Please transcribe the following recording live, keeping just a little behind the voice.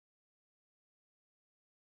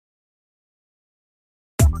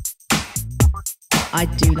I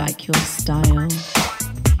do like your style.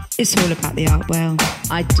 It's all about the art well.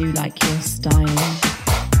 I do like your style.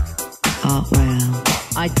 Art well.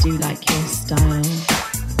 I do like your style.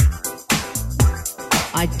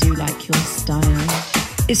 I do like your style.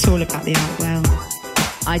 It's all about the art well.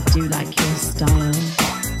 I do like your style.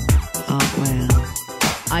 Art well.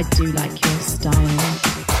 I do like your style.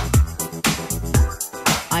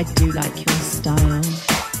 I do like your style.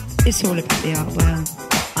 It's all about the art well.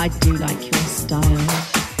 I do like your style.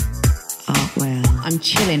 Art well. I'm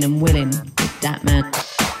chilling and willing with that man.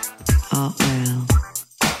 Art well.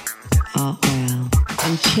 Art well.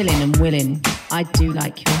 I'm chilling and willing. I do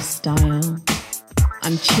like your style.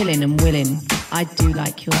 I'm chilling and willing. I do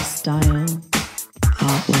like your style.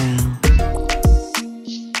 Art well.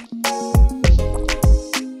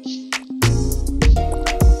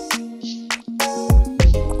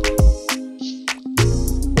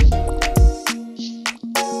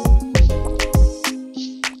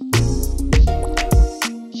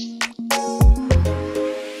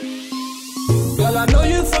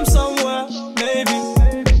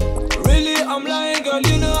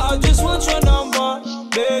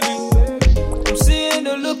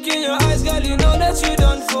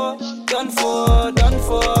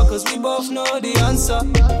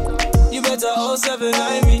 You better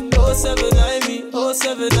 079 me, 079 me,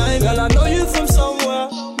 079. Girl, I know you from somewhere,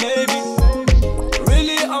 maybe.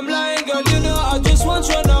 Really, I'm lying, girl, you know I just want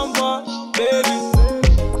your number, baby.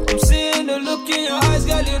 I'm seeing the look in your eyes,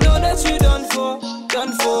 girl, you know that you done for,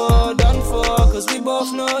 done for, done for. Cause we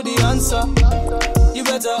both know the answer. You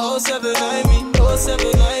better 079 me,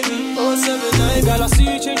 079 me, 079. Girl, I see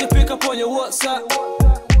you change your pick up on your WhatsApp.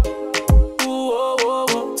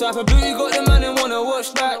 Type of beauty got the man and wanna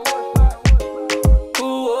watch that. Ooh,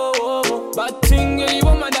 oh, oh. Bad thing, yeah, you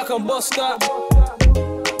want man that can bust that.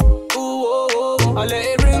 Ooh, oh, oh. I let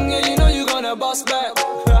it ring, yeah, you know you gonna bust back.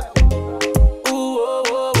 Ooh, oh,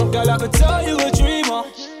 oh. Girl, I could tell you a dreamer,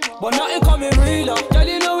 but nothing coming realer. Girl,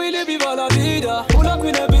 you know we live viva la vida. Pull up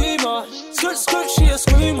in a beamer, skirt, skirt, she a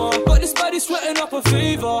screamer. Got this body sweating up a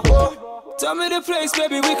fever. Tell me the place,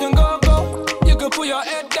 baby, we can go, go. You can put your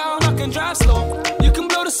head down, I can drive slow. You can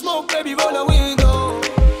blow the smoke, baby, roll the window.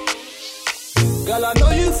 Girl, I know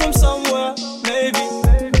you from somewhere, maybe.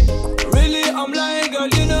 Really, I'm lying, girl,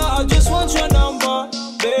 you know I just want your number,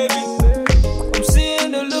 baby. I'm seeing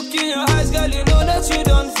the look in your eyes, girl, you know that you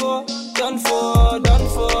done for, done for, done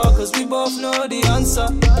for. Cause we both know the answer.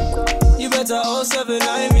 You better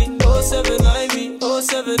 079 me, 079 me,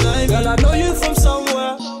 079. Girl, I know you from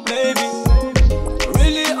somewhere, maybe.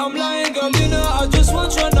 I'm lying, girl, you know I just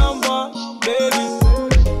want your number, baby.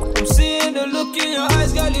 I'm seeing the look in your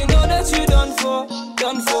eyes, girl, you know that you done for,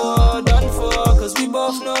 done for, done for. Cause we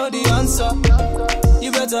both know the answer.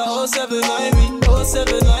 You better 079 me,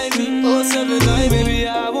 079 me, 079. Baby,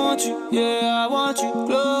 I want you, yeah, I want you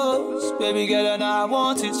close. Baby girl, and I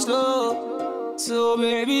want it slow. So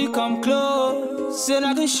baby, come close, and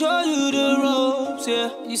I can show you the ropes, yeah.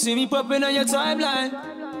 You see me popping on your timeline.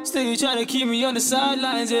 Still you tryna keep me on the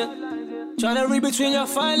sidelines, yeah. Tryna read between your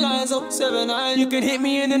fine lines, 079. You can hit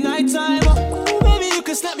me in the nighttime, oh. Baby, you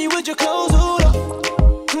can snap me with your clothes, hold up.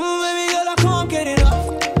 Baby girl, I can't get it off.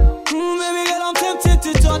 Baby girl, I'm tempted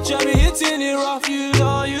to touch. I be hitting it rough, you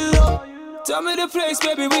know, you know. Tell me the place,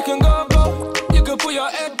 baby, we can go, go. You can put your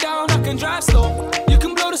head down, I can drive slow. You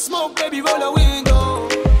can blow the smoke, baby, roll the window.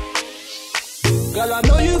 Girl, I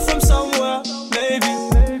know you from somewhere, maybe.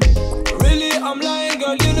 I'm lying,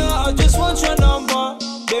 girl, you know I just want your number,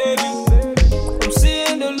 baby. I'm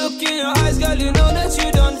seeing the look in your eyes, girl, you know that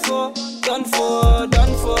you done for, done for,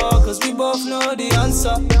 done for. Cause we both know the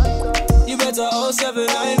answer. You better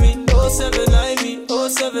 079 me, 079 me,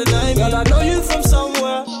 079. Girl, I know you from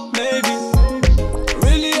somewhere, maybe.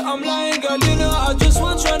 Really, I'm lying, girl, you know I just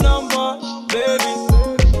want your number, baby.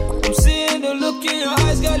 I'm seeing the look in your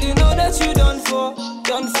eyes, girl, you know that you done for,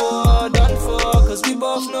 done for, done for. Cause we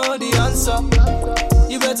both know the answer.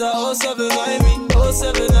 You better 079 me,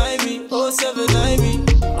 079 me, 079 me.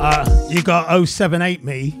 You got 078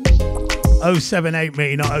 me. 078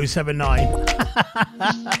 me, not 079.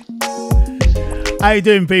 How you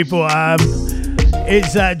doing, people?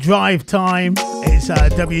 It's drive time. It's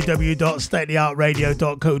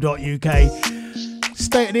www.stateoftheartradio.co.uk.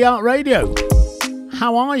 State of the Art Radio.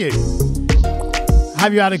 How are you?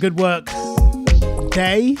 Have you had a good work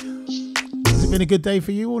day? Has it been a good day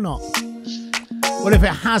for you or not? Well, if it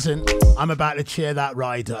hasn't, I'm about to cheer that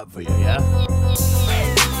ride up for you, yeah?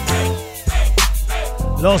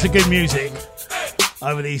 Lots of good music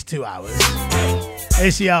over these 2 hours.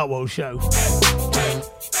 It's the Art World Show.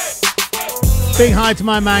 Big hi to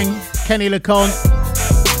my man, Kenny LeConte.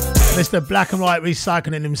 Mr. Black and White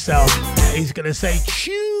recycling himself. He's going to say,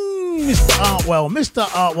 tune, Mr. Artwell. Mr.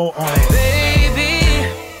 Artwell on it. Baby,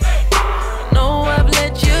 no, I've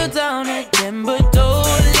let you down again, but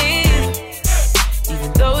don't leave.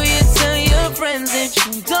 Even though you tell your friends that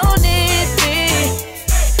you don't need me.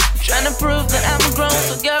 I'm trying to prove that I'm grown,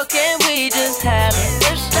 so girl, can we just have a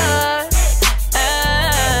fresh start?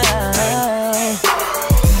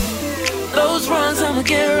 Those wrongs I'ma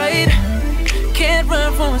get right. Can't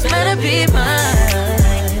run from what's meant to be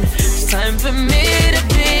mine. It's time for me to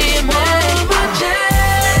be mine. One more chance,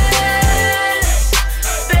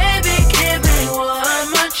 baby, give me one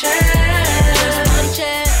more chance. Just one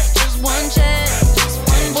chance, just one chance, just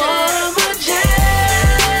one chance. One more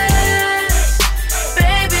chance,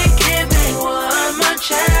 baby, give me one more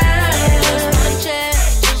chance. Just one chance,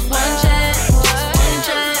 just one chance, just one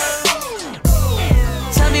chance.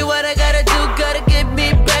 Tell me what I gotta do, gotta get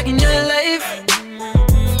me back in your life.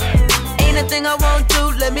 Ain't nothing I won't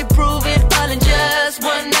do, let me prove it all in just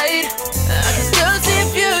one night. I can still see a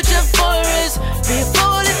future for us. Be a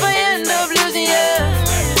fool if I end up losing you.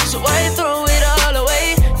 So why throw it all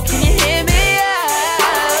away? Can you hear me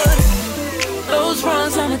out? Those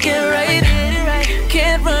wrongs I'ma get right.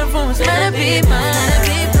 Can't run from what's meant to be mine.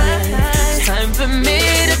 It's time for me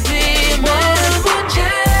to be mine. One more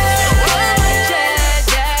chance,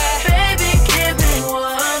 baby, give me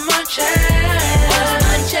one more chance.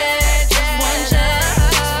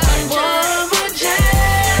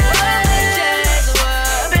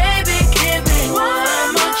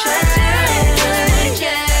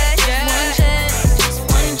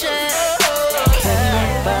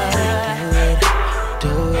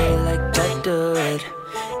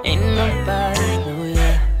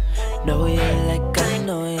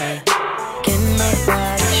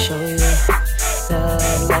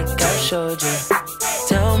 Showed you.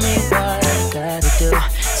 Tell me what I gotta do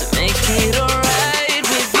to make it alright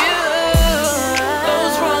with you.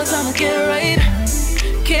 Those wrongs I'ma get right.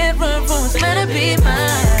 Can't run from what's meant to be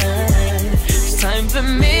mine. It's time for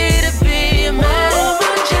me to be mine. One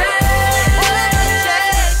more chance,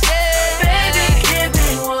 baby, give me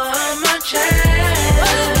one more chance.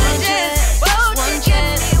 One more chance, one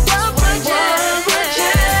chance, one more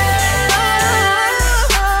chance.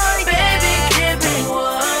 Baby, give me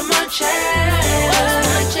one more chance. One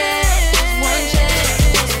more chance, one chance,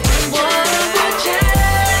 one more chance.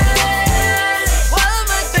 One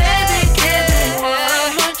more, baby, give me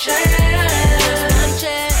one more chance.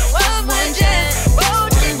 One more chance, one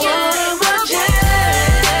more chance.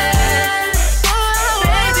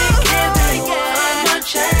 Baby, give me one more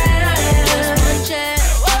chance. One chance,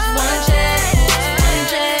 one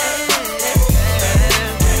chance.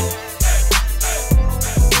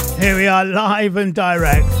 Here we are live and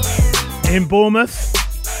direct in Bournemouth,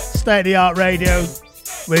 state-of-the-art radio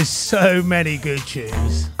with so many good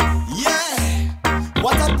tunes. Yeah,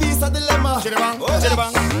 what a piece of dilemma.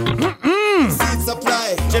 Seed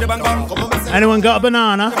supply. Anyone got a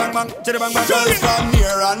banana? Girls from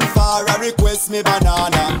near and far, I request me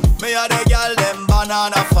banana. Me a the girl them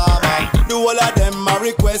banana farmer. The whole of them a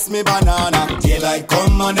request me banana. Daylight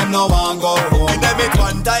come and them no want go home. Give them it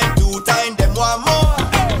one time, two time, them want more.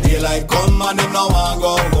 Daylight come and them no want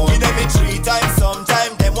go home. Give them it three times,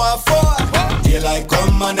 sometime them want four. Daylight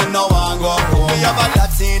come and them no want go home. Me have a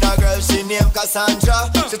Latina girl, she named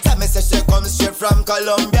Cassandra. She tell me say she comes straight from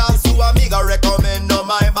Colombia. So amiga recommend no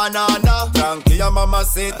my banana. Tranquilla mama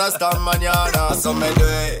say esta mañana. So me do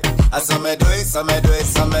it, so me do it, so me do it,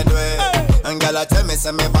 so me do it. And girl tell me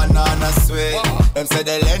say me banana sweet. Them say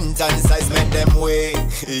the length and size make them wait.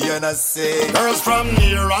 You know say girls from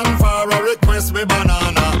near and far a request me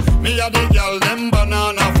banana. Me a the girl them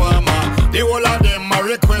banana farmer. The whole of them a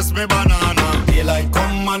request me banana. Daylight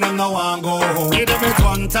come and them no want go home. Give them it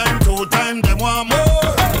one time, two time, them want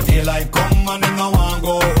more. Daylight come and them no want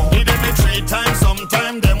go home. Give them it three times,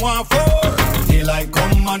 sometime them want four. Daylight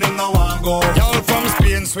come and them no want go home. Y'all from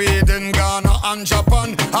Spain, Sweden, Ghana and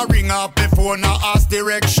Japan. I ring up before now ask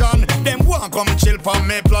direction. Them want come chill from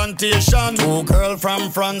me plantation. Two girl from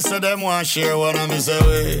France, so them want share one of me say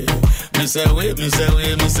we. Me say we, me say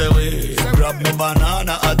we, me say we. Grab me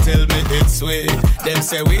banana and tell me it's sweet. Them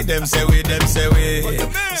say we, them say we, them say we.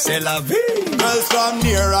 C'est la vie. Girls from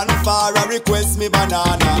near and far a request me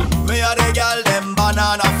banana. Me a the girl them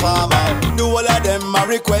banana farmer. The whole of them a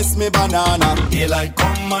request me banana. Daylight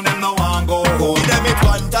come and them no want go home. Give them it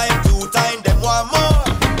one time, two time, them want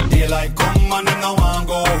more. Daylight come and them no want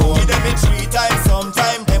go home. Give them it three times,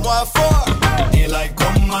 sometime them want four. Daylight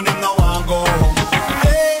come and them no want go home.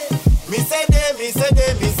 Hey, me say they, me say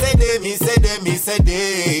they, me say they, me say they, me say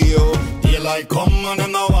they, yo. Daylight come and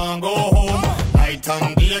them no want go home. Night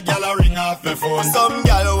and day, gyal a phone. Some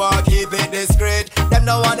gal want keep it discreet. Them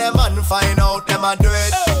no want them man find out them a do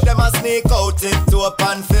it. Them a sneak out it to a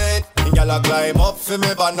pan fit. Gal a climb up for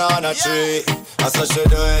me banana tree. I saw she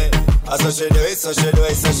do it. I saw she do it. So she do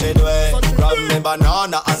it. So she do it. Grab me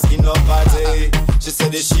banana and skin up party. She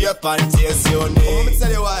said the shape and taste unique. Let me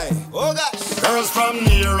tell you why. Oh gosh. Girls from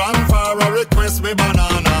near and far a request me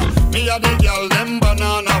banana. Me a the girl them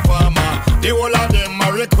banana farmer. The whole of them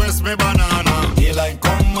a request me banana. Daylight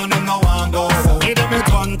come and them no want go. Give them it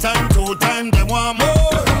 1 time, 2 time, them want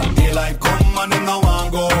more. Daylight come and them no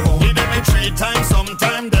want go. Give them it 3 times,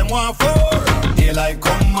 sometime them want 4. Daylight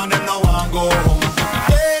come and them no want go.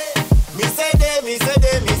 Hey, me say day, me say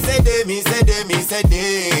day, me say day, me say day, me say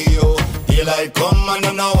day, yo. Daylight come and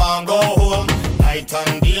them no want go home. Night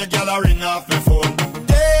and day, girl a ring off me phone.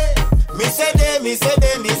 Day, me say day, me say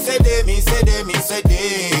day, me say day, me say day, me say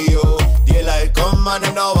day, yo. Daylight come and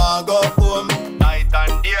them no want go home. Night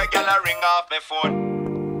and day, girl a ring off me phone.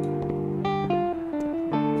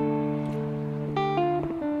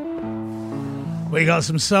 We got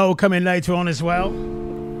some soul coming later on as well.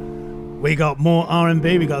 We got more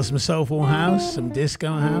R&B. We got some soulful house, some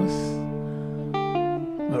disco house.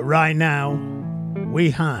 But right now,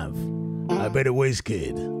 we have a bit of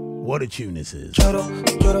Wizkid. What a tune this is. Choro,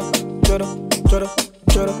 choro, choro, choro,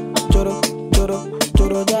 choro, choro, choro,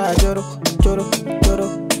 choro, ja, choro, choro, choro,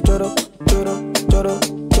 choro, choro, choro,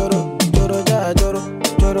 choro, choro, ja, choro,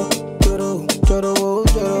 choro, choro, choro,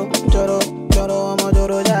 choro, choro, choro, I'm a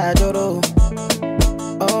choro, ja, choro.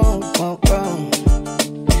 Oh, oh, oh.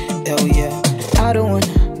 Hell yeah. I don't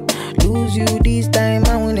wanna lose you this time,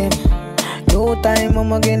 I win it. No time, I'm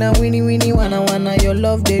gonna winnie, wanna, your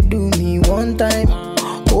love, they do me one time.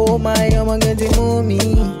 Oh my, I'm getting mommy.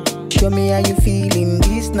 Show me how you feeling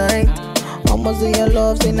this night. Almost say your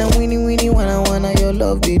love, say now winnie, wanna, your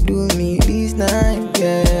love, they do me this night,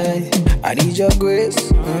 yeah. I need your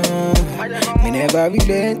grace, me never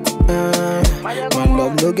relent, my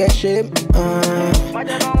love no get shame,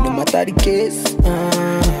 no matter the case,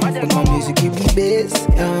 but my music give me bass,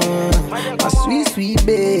 my sweet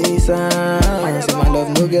bass, so my love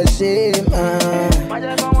no get shame,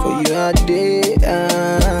 for you all day,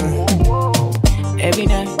 every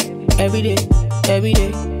night, every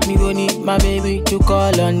day, me gon' need my baby to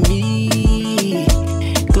call on me,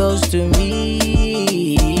 close to me,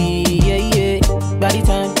 yeah. By the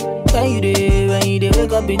time when you dey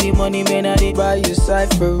wake up in the morning, man, I dey buy you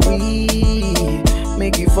side for free,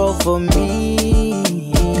 make you fall for me.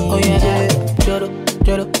 Oh yeah, choro,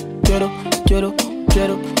 choro, choro, choro, choro,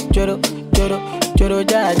 choro, choro, choro,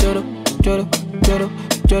 ja, choro, choro, choro,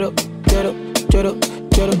 choro, choro, choro,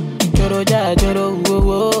 choro, choro, ja, choro, whoa,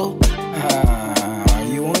 whoa.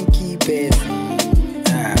 You won't keep it.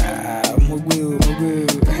 Mugu.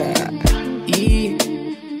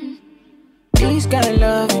 This kind of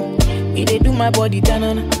love, it dey do my body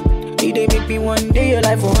tanana. It dey make me one day your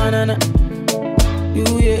life for hanana. Do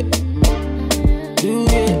yeah.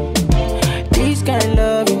 This kind of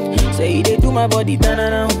love, say it dey do my body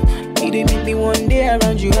tanana. It dey make me one day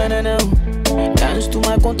around you hanana. Dance to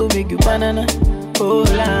my conto, make you banana. Oh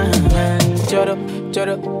la, choro,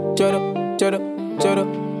 choro, choro, choro, choro,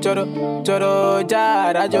 choro, choro,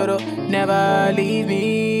 jara, choro. Never leave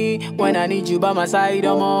me when I need you by my side.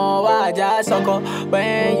 I'm all waja soko.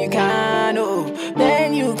 When you can, oh,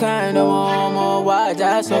 then you can. I'm all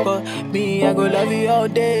waja soko. Me, I go love you all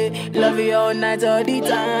day, love you all night, all the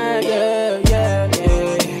time. Yeah.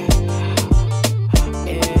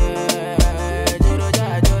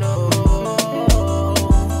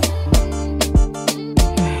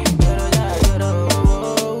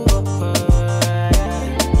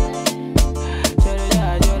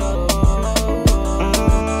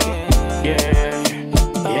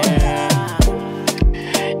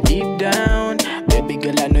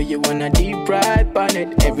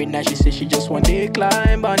 Every night she says she just want to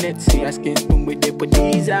climb on it. See her skin spoon with they put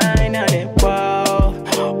design on it. Wow,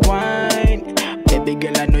 wine. Baby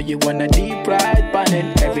girl, I know you wanna deep ride on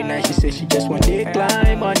it. Every night she says she just want to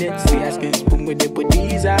climb on it. See her skin spoon with they put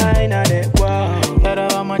design on it. Wow,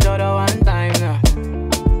 I'm a daughter one time now.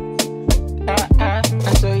 I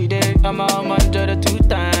saw you there. I'm a daughter 2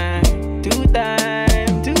 times. 2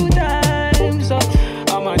 times. So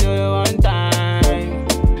I'm a daughter one time.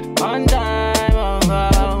 One time.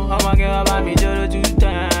 I'ma give her my daughter 2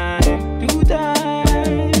 times. 2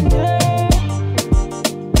 times. Yeah.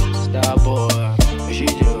 Star boy, what she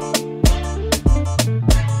do?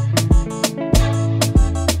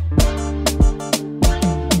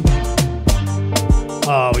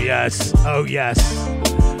 Oh yes.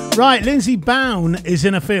 Right, Lindsay Bown is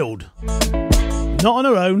in a field. Not on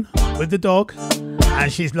her own, with the dog,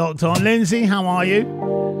 and she's locked on. Lindsay, how are you?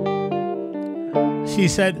 She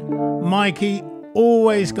said, Mikey,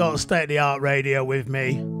 always got state-of-the-art radio with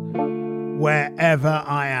me. Wherever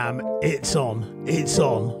I am, it's on, it's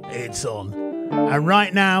on, it's on. And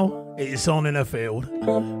right now, it's on in a field.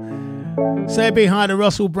 Say a big hi to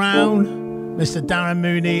Russell Brown, Mr. Darren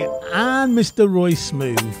Mooney, and Mr. Roy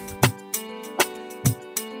Smooth.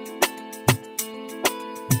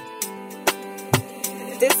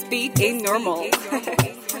 This beat ain't normal.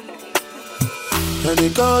 And they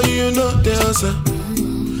call you, you know the answer.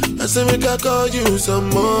 I say make I call you some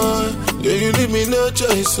more. Yeah, you leave me no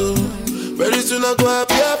choice, so very soon I go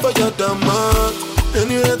appear for your demand.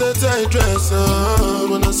 And you had that tight dress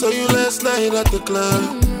on when I saw you last night at the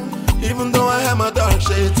club. Even though I had my dark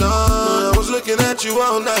shades on, I was looking at you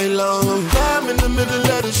all night long. I'm in the middle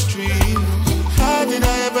of the street. How did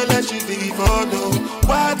I ever let you leave? Oh no,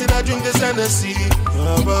 why did I drink this Hennessy? And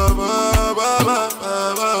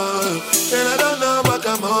I don't know what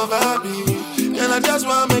come over me. And I just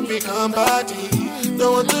want to make me come party.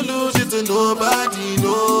 Don't want to lose it to nobody,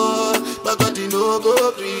 no. My God, you know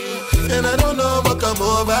go free. And I don't know what come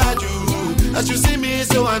over you. As you see me,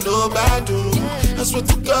 so I know about you. I swear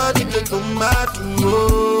to God, you get come mad too.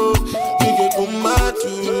 Oh, you get come mad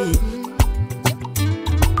too.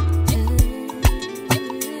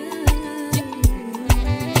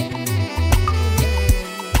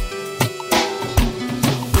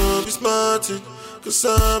 Don't be smarting, cause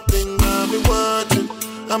something got me watching.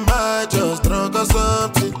 I might just drunk or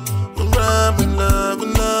something. I'm rapping,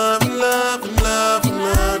 loving, loving, loving, loving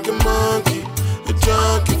like a monkey. A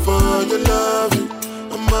junkie for your loving.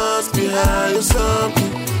 I must be high or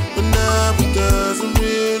something. But now it doesn't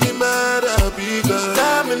really matter because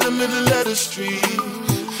I'm in the middle of the street.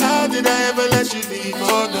 How did I ever let you leave?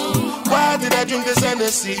 Oh no, why did I drink this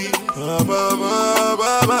Hennessy? And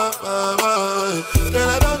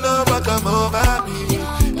I don't know what come over me.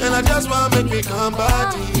 And I just want to make me come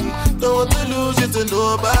party. Don't want to lose it to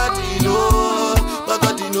nobody, no. My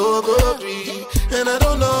God, you know go free. And I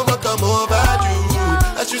don't know what come over you.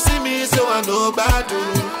 As you see me, so I know about you.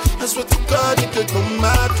 I swear to God, you could come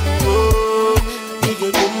out too. Oh, you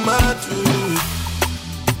could come out too.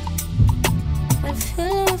 I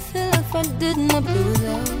feel if I did not be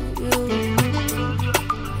without you.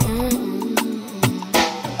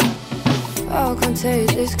 I can't take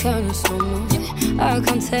this kind of so much. I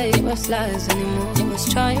can't take what's lies anymore.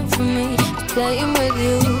 What's trying for me, it's playing with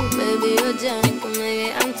you. Maybe you're drunk, or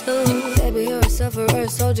maybe I'm too. Baby, you're a sufferer,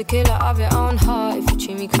 soldier, killer of your own heart. If you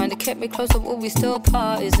treat me kinda, kept me close, but will we still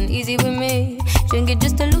part? Isn't easy with me. Drink it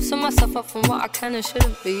just to loosen myself up from what I can and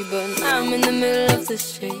shouldn't be. But now I'm in the middle of the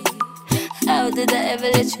street. How did I ever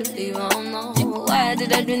let you leave? I don't know. Why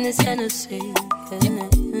did I drink this Hennessy?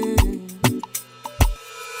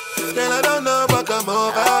 Girl, I don't know what come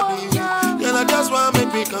over me. Girl, I just want to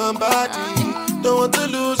make me come party. Don't want to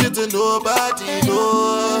lose it to nobody,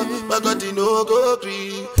 no. My God, you know go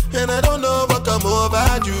free. And I don't know what come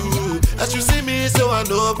over you. As you see me, so I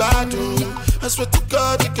know about you. I swear to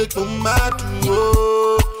God, you can come out too.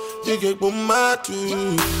 Oh, you can come out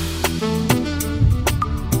too.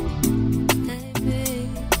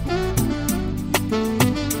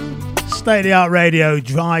 State-of-the-art radio,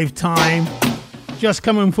 drive time. Just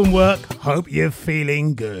coming from work. Hope you're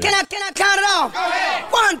feeling good. Can I count it off? Go ahead.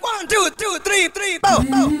 1, 2, 3, 4.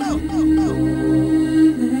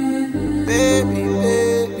 Baby,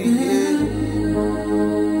 baby, yeah.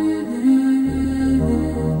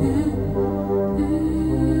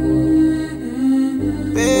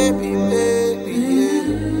 Baby, baby, yeah.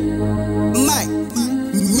 Mike,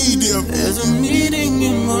 medium. There's a meeting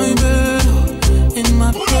in my bed, in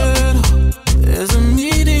my bed. There's a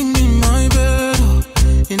meeting in my bed,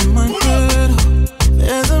 in my bed.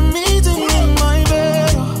 There's a meeting in my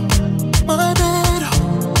bed, my bed.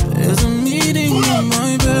 There's a meeting in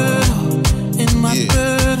my bed, in my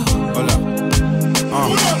bed. Hold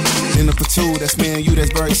up. Dinner for two, that's me and you,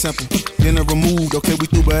 that's very simple. Dinner removed, okay, we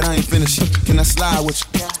through, but I ain't finished. Can I slide with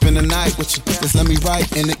you? Spend the night with you? Just let me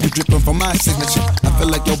write in it, you dripping from my signature. I feel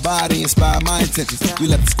like your body inspired my intentions. You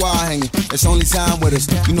left the squad hanging, it's only time with us.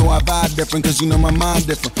 You know I vibe different, cause you know my mind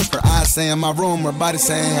different. Her eyes saying my room, her body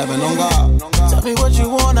saying heaven on God. Tell me what you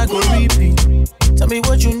want, I go repeat. Tell me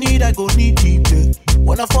what you need, I go deep, deep.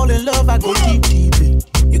 When I fall in love, I go deep, deep.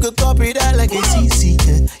 You could copy that like a CC.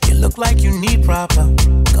 You look like you need proper.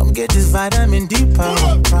 Come get this vitamin D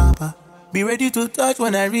power proper. Be ready to touch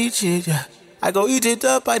when I reach it, yeah. I go eat it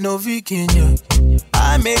up, I know vegan, yeah.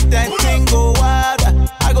 I make that thing go wild.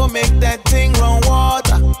 I go make that thing run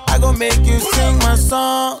water. I go make you sing my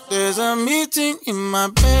song. There's a meeting in my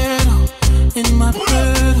bed, in my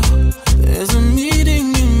bed. There's a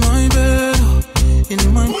meeting in my bed.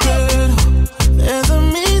 In my bed. There's a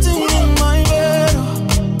meeting in my bed.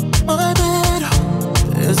 My bed.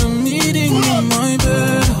 There's a meeting in my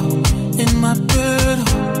bed. In my bed.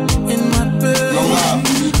 In my bed.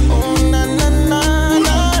 Oh na na na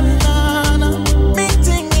na na na.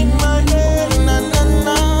 Meeting in my bed. Na na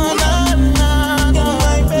na na na. In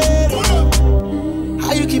my bed.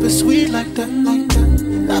 How you keep it sweet like that? Like that.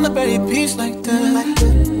 Not a berry peach like that. Like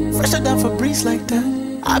that. Fresher than Febreze like that.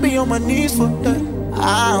 I be on my knees for that.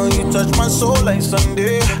 Ah, you touch my soul like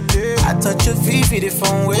Sunday. I touch your feet, feed it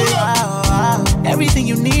from way. Everything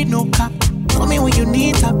you need, no cap. Call me when you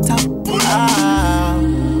need top top. Ah,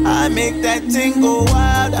 I make that thing go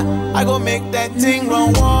wild. I go make that thing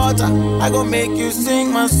run water. I go make you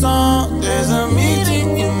sing my song. There's a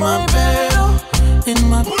meeting in my bed. In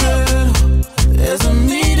my bed. There's a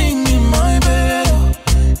meeting in my bed.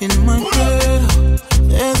 In my bed.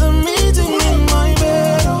 There's a meeting in my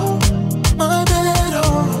bed. My bed.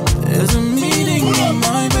 There's a meeting in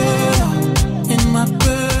my bed. In my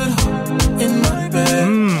bed. In my bed.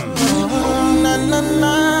 Oh, na na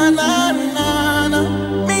na na na na.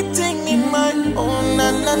 Meeting in my. Oh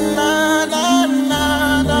na na na na na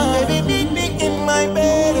na. Baby, meet me in my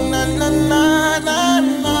bed. Na na na na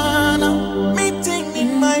na na. Meeting in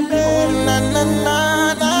my bed. Na na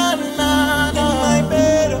na na na na. In my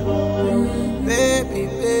bed. Baby,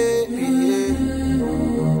 baby, yeah.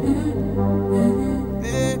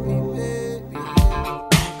 Baby, baby.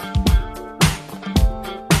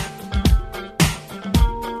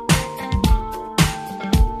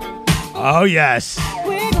 Oh, yes.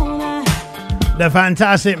 The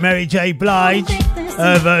fantastic Mary J. Blige,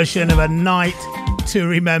 her version of A Night to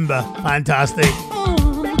Remember. Fantastic.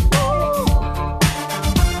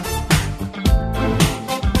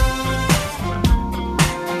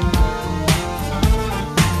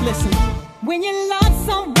 Listen, when you love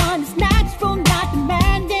someone, it's natural, not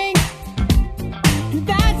demanding.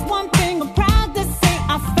 That's one thing I'm proud to say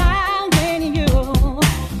I found in you.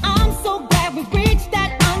 I'm so glad we reached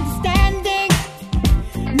that understanding.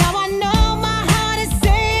 Now I know my heart is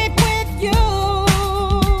safe with you.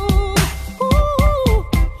 Ooh.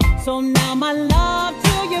 So now my love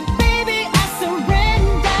to you, baby, I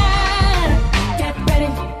surrender. Get ready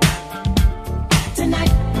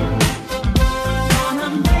tonight. Gonna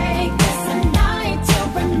make this a night to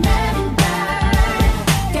remember.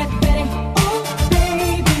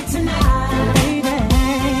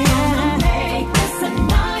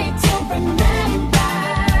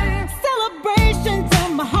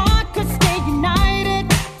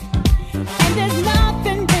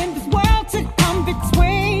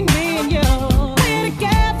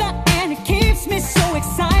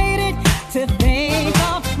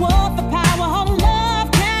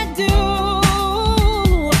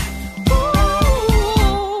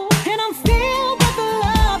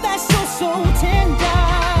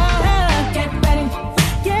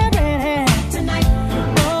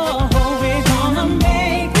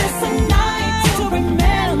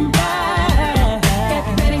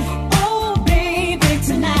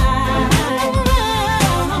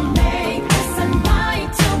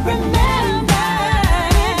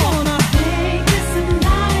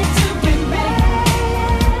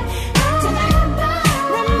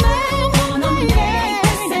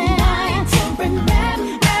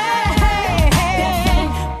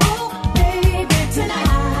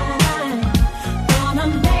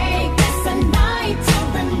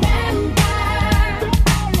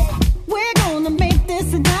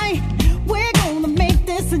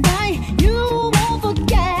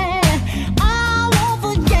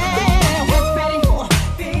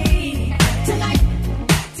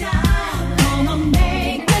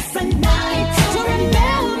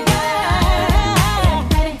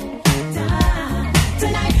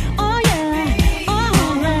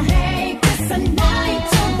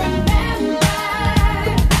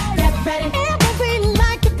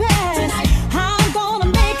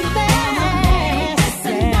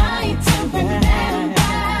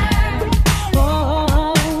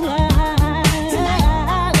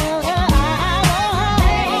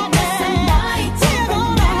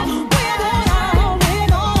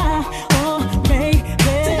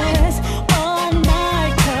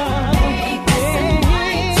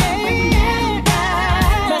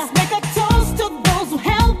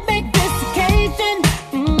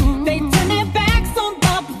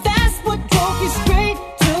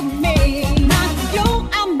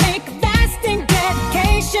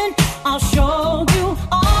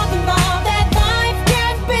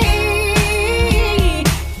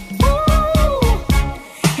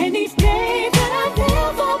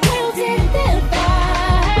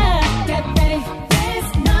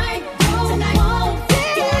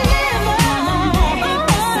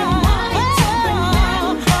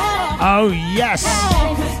 Yes.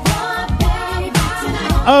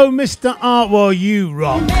 Oh, Mr. Artwell, you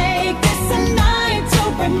rock.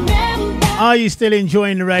 Are you still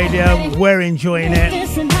enjoying the radio? We're enjoying it.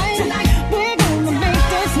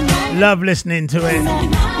 Love listening to it.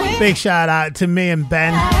 Big shout out to me and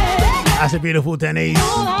Ben. That's a beautiful Denise.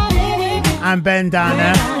 And Ben down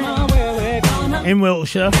there in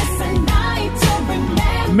Wiltshire.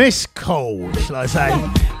 Miss Cole, shall I say.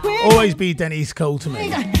 Always be Denise Cole to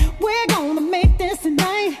me. We're gonna make this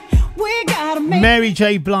tonight. We gotta make Mary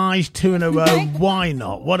J. Blige, 2 in a row. Why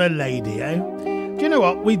not? What a lady, eh? Do you know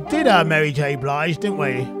what? We did our Mary J. Blige, didn't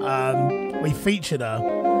we? We featured her.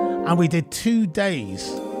 And we did 2 days,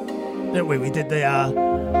 didn't we? We did the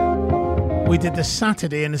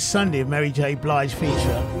Saturday and the Sunday of Mary J. Blige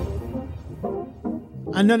feature.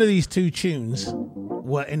 And none of these 2 tunes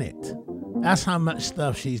were in it. That's how much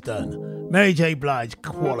stuff she's done. Mary J. Blige,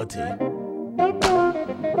 quality.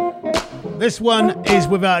 This one is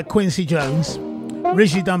with Quincy Jones,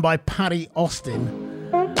 originally done by Patty Austin,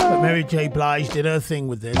 but Mary J. Blige did her thing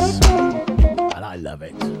with this, and I love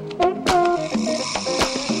it.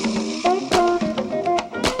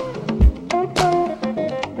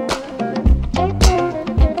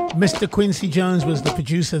 Mr. Quincy Jones was the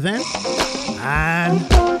producer then, and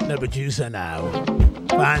the producer now.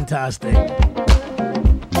 Fantastic.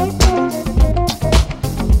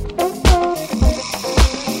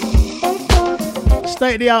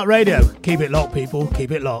 State of the art radio. Keep it locked, people. Keep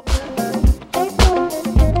it locked.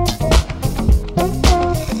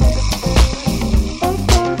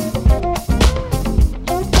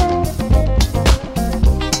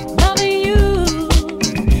 loving you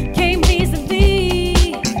came easily.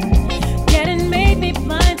 Getting made me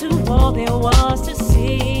blind to all there was to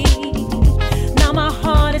see. Now my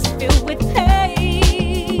heart is filled with pain.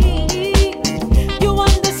 You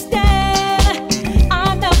understand?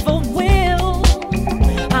 I never will.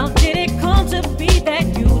 How did it come to be that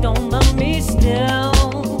you don't love me still?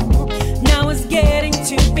 Now it's getting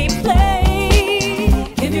to be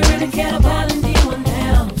plain. If you really cared about anyone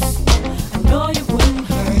else, I know you wouldn't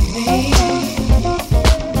hurt me.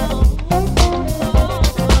 No.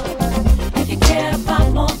 If you cared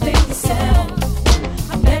about more than yourself,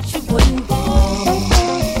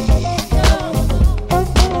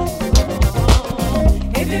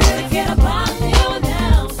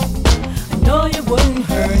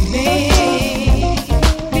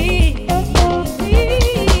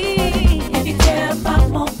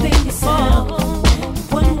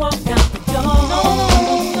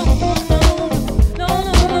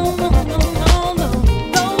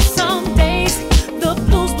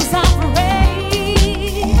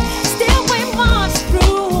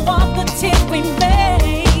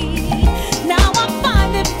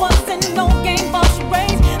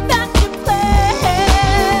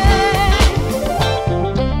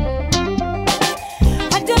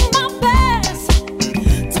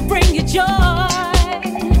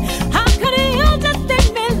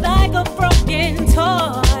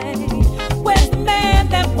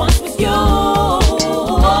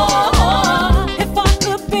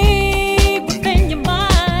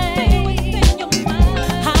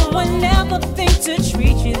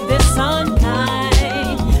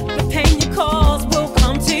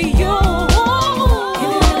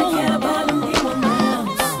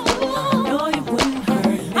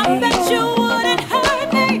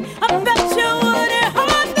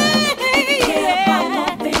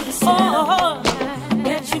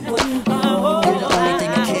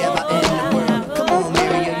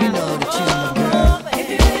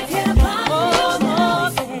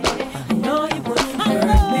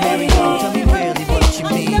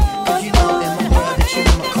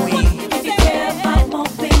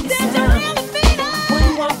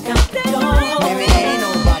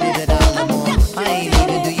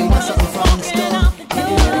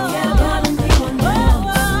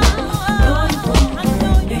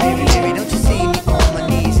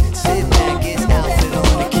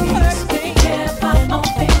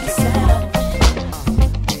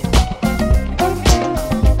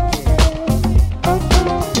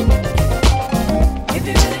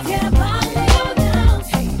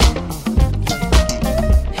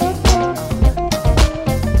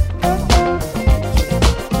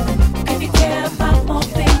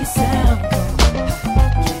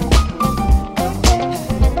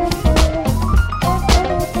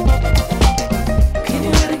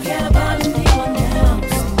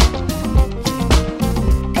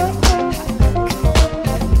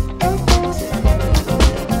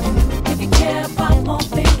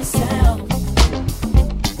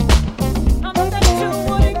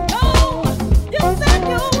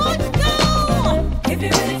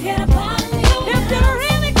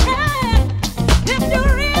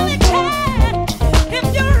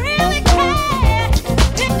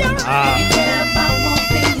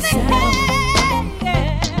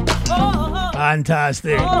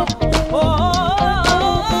 fantastic.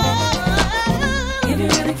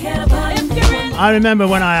 I remember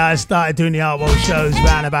when I started doing the Artworld shows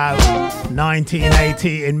around about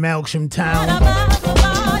 1980 in Melksham Town.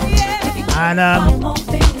 And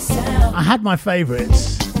I had my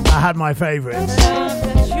favourites.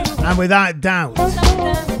 And without doubt,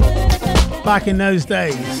 back in those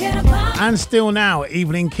days, and still now,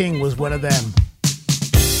 Evelyn King was one of them.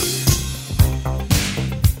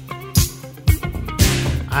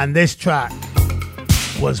 And this track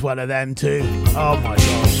was one of them too. Oh my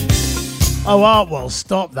gosh. Oh, Artworld,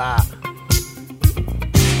 stop that.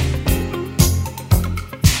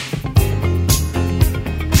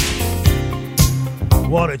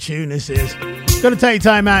 What a tune this is. Gonna take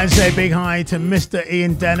time out and say big hi to Mr.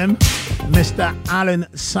 Ian Denham, Mr. Alan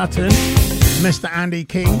Sutton, Mr. Andy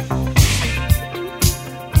King,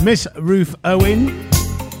 Miss Ruth Owen,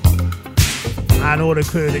 and all the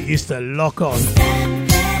crew that used to lock on.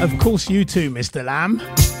 Of course you too, Mr. Lamb.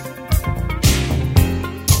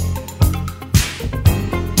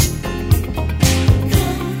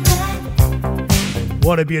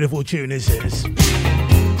 What a beautiful tune this is.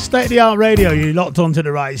 State of the Art Radio, you locked onto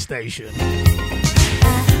the right station.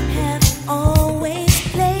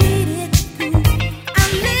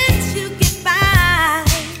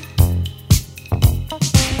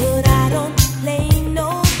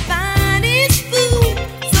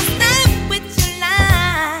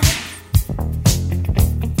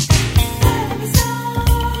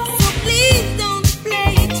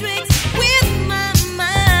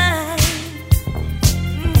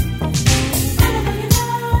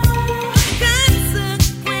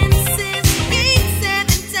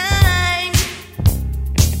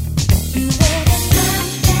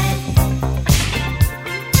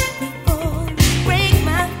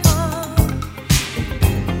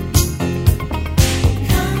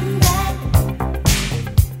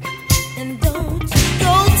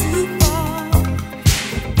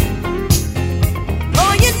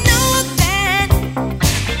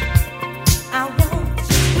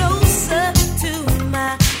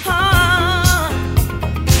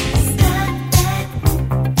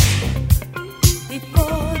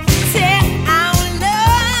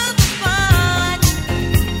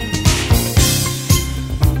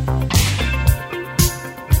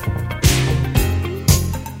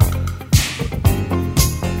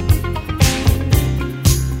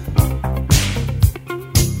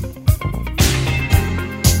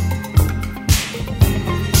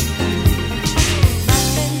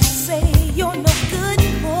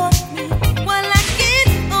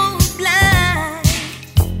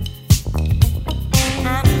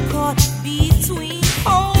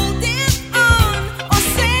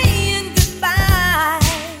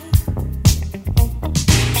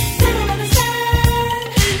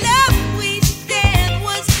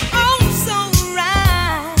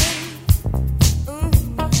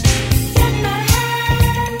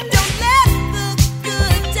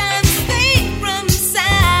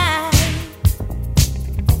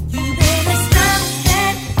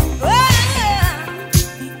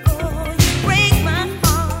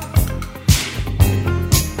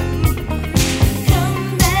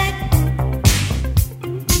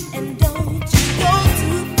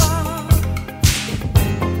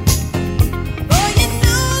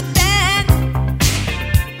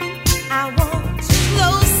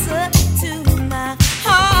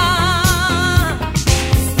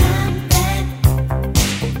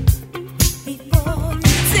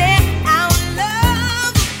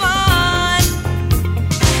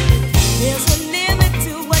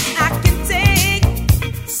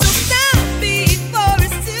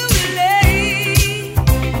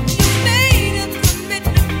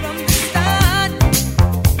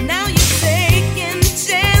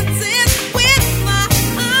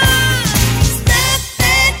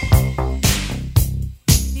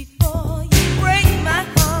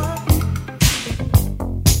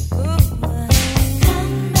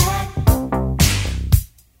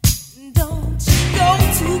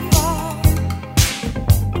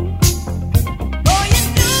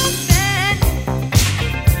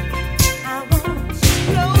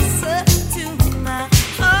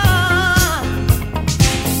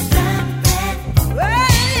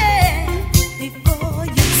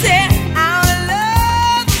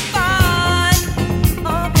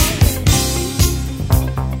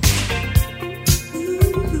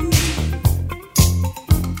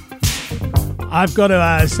 I've got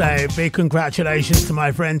to say big congratulations to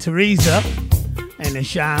my friend Teresa in the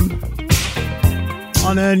Sham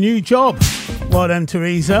on her new job. Well done,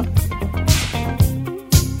 Teresa.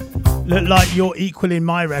 Look like you're equaling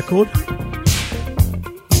my record.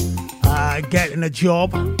 getting a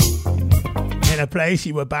job in a place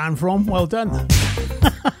you were banned from. Well done.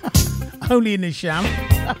 Only in the sham.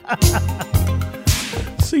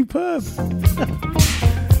 Superb.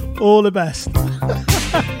 All the best.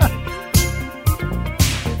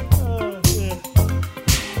 Oh, dear.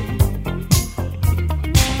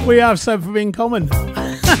 We have something in common.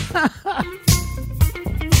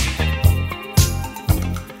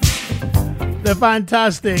 The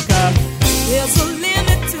fantastic There's a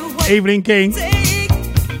limit to what Evening King. take.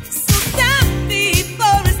 So stop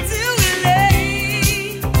before it's too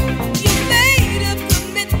late. You made a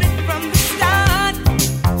commitment from the start.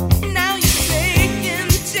 Now you're taking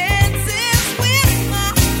chances with my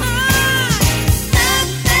heart.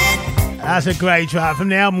 That's a great track from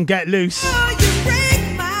the album Get Loose.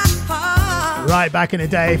 Right back in the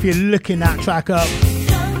day, if you're looking that track up,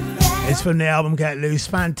 it's from the album Get Loose.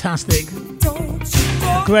 Fantastic.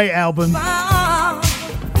 Great album.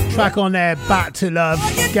 Track on there, Back to Love.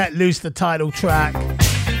 Get Loose, the title track.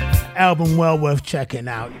 Album well worth checking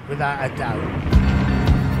out, without a doubt.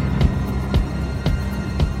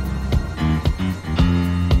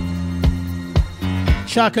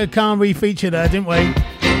 Chaka Khan re-featured her, didn't we?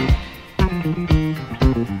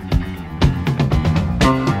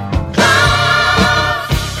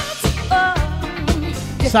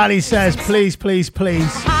 Sally says, please, please, please,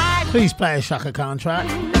 please play a Chaka Khan track.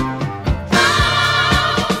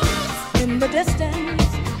 In the distance,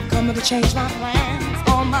 coming to change my plans.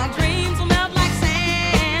 All my dreams will melt like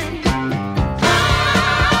sand.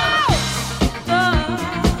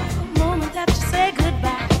 The moment that you say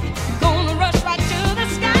goodbye, gonna rush right to the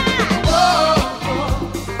sky.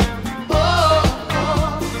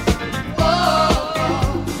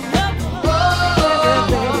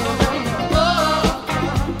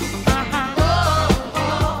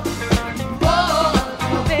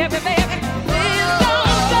 Baby, baby, please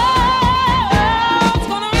don't go. It's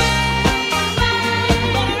gonna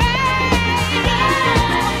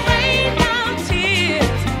rain down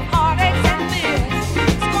tears, heartaches and fears.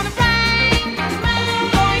 It's gonna rain,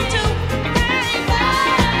 going to rain.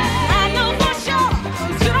 I know for sure,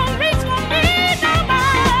 'cause you don't reach for me no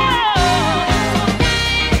more.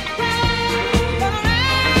 Gonna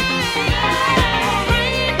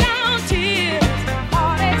rain down tears,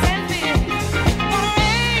 heartaches and fears.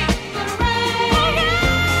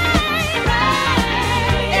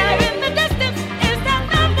 Yeah, in the distance is that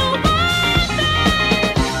number one thing.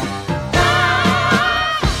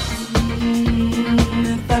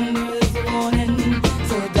 The thunder is warning,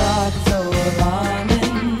 so dark, so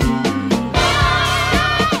alarming.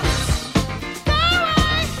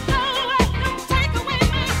 Don't take away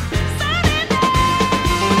my sunny day.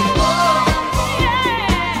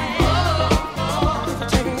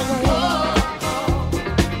 Take it away.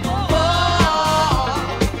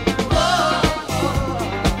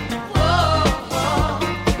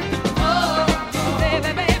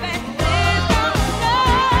 Baby, baby, please don't go.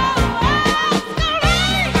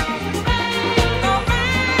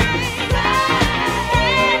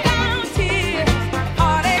 Rain down tears,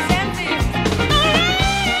 heartaches and fears.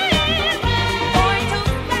 Going to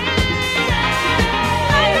rain.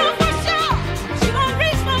 I know for sure she won't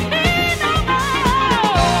reach for me no more.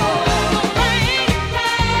 Rain,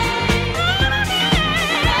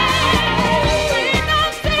 please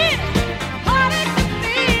don't see it. Heartaches and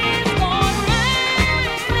fears. Gonna rain.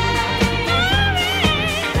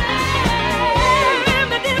 In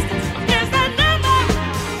the distance is that number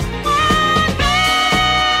one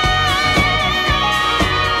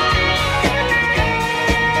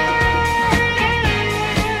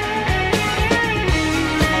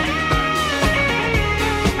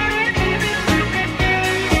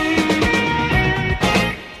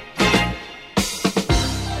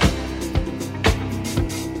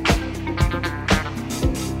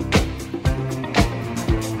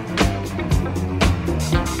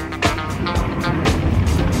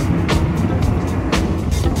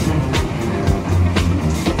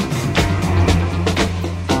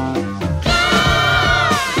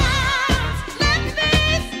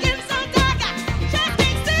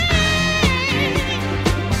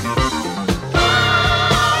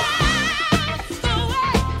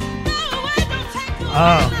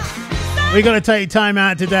We got to take time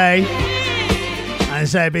out today and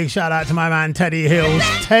say a big shout out to my man Teddy Hills.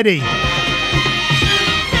 Teddy,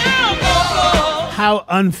 how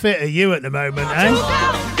unfit are you at the moment, eh?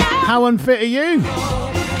 How unfit are you?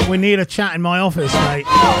 We need a chat in my office, mate.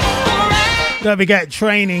 Don't forget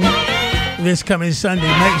training this coming Sunday.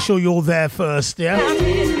 Make sure you're there first, yeah?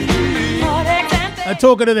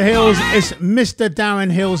 Talking to the Hills, it's Mr. Darren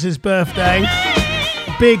Hills' birthday.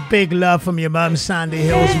 Big love from your mum, Sandy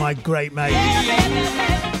Hills, my great mate.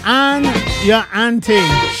 And your auntie,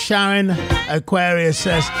 Sharon Aquarius,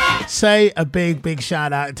 says, say a big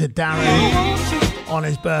shout out to Darren on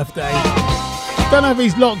his birthday. Don't know if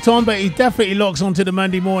he's locked on, but he definitely locks onto the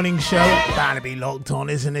Monday morning show. Bound to be locked on,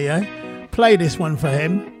 isn't he, eh? Play this one for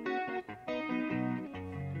him.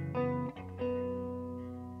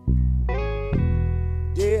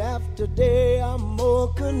 Day after day, I'm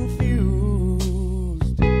more confused.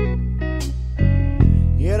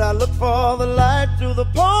 Yet I look for the light through the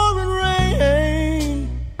pouring rain.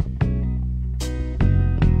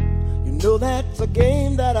 You know that's a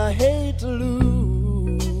game that I hate to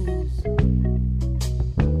lose,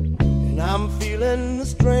 and I'm feeling the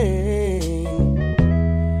strain.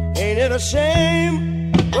 Ain't it a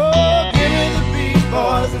shame? Oh, give me the beat,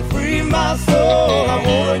 boys, and free my soul. I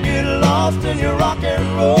wanna get lost in your rock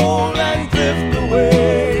and roll and drift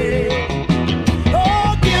away.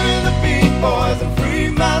 Oh, give me the beat, boys, and free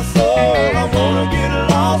my soul. I wanna get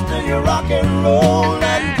lost in your rock and roll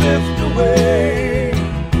and drift away.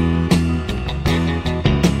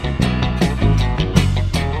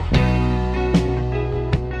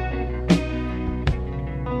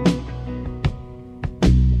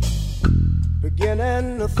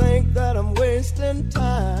 Beginning to think that I'm wasting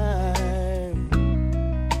time.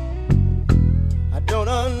 I don't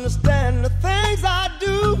understand the things I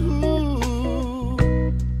do.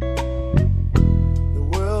 The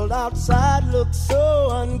world outside looks so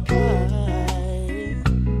unkind,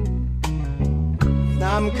 and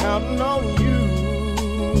I'm counting on you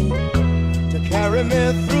to carry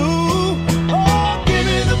me through. Oh, give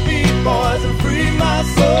me the beat, boys, and free my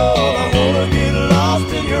soul. I wanna get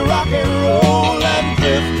lost in your rock and roll and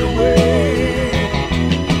drift away.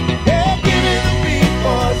 Yeah, give me the beat,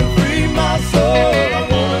 boys, and free my soul. I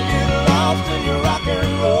wanna get lost in your rock and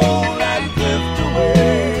roll and drift away.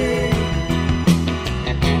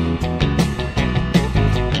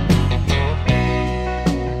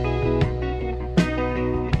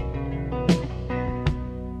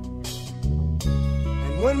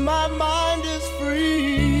 And when my mind is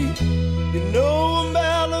free, you know a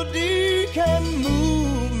melody can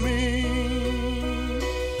move me.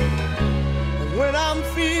 And when I'm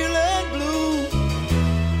feeling blue,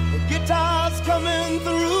 the guitar's coming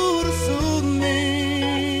through to soothe me.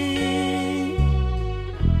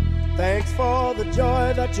 Thanks for the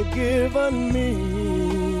joy that you've given me.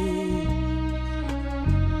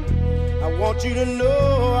 I want you to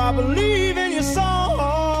know I believe in your song,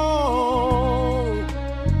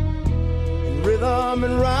 in rhythm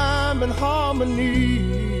and rhyme and harmony.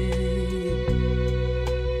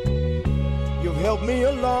 You've helped me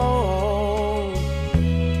along,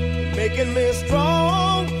 making me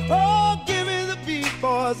strong. Oh, give me the beat,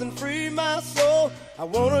 boys, and free my soul. I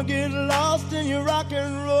wanna get lost in your rock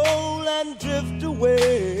and roll and drift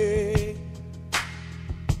away.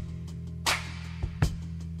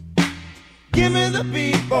 Give me the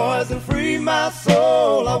beat, boys, and free my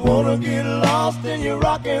soul. I wanna get lost in your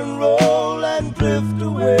rock and roll and drift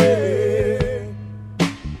away.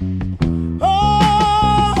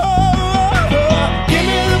 Oh, give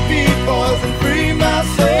me the beat, boys, and free my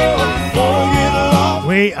soul. Wanna get lost.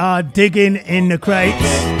 We are digging in the crates,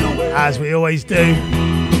 as we always do,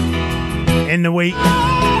 in the week.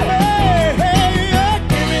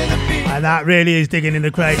 And that really is digging in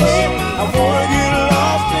the crates.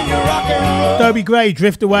 Dobie Gray,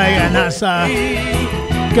 Drift Away, and that's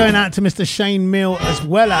going out to Mr. Shane Mill as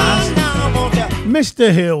well as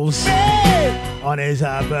Mr. Hills on his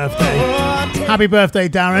birthday. Happy birthday,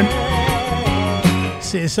 Darren.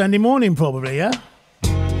 See you Sunday morning probably, yeah?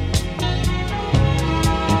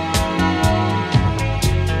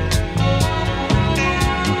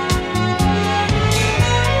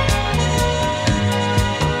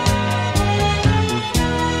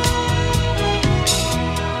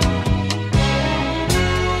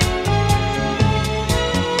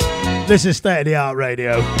 This is State of the Art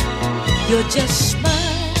Radio. You're just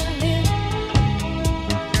smiling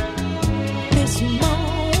this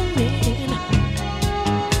morning.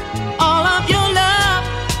 All of your love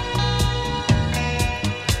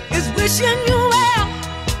is wishing you well.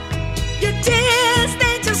 Your tears,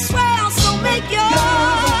 they just swell, so make yours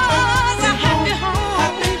a happy home.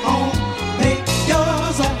 Happy home. Make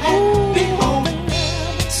yours a happy home.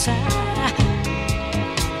 Inside,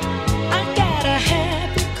 I got a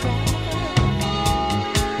happy cry.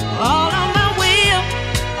 All of my will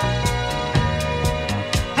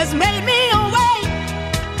has made me away.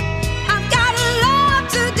 I've got a love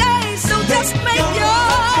today, so just make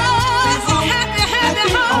yours a happy,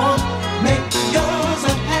 happy home. Make yours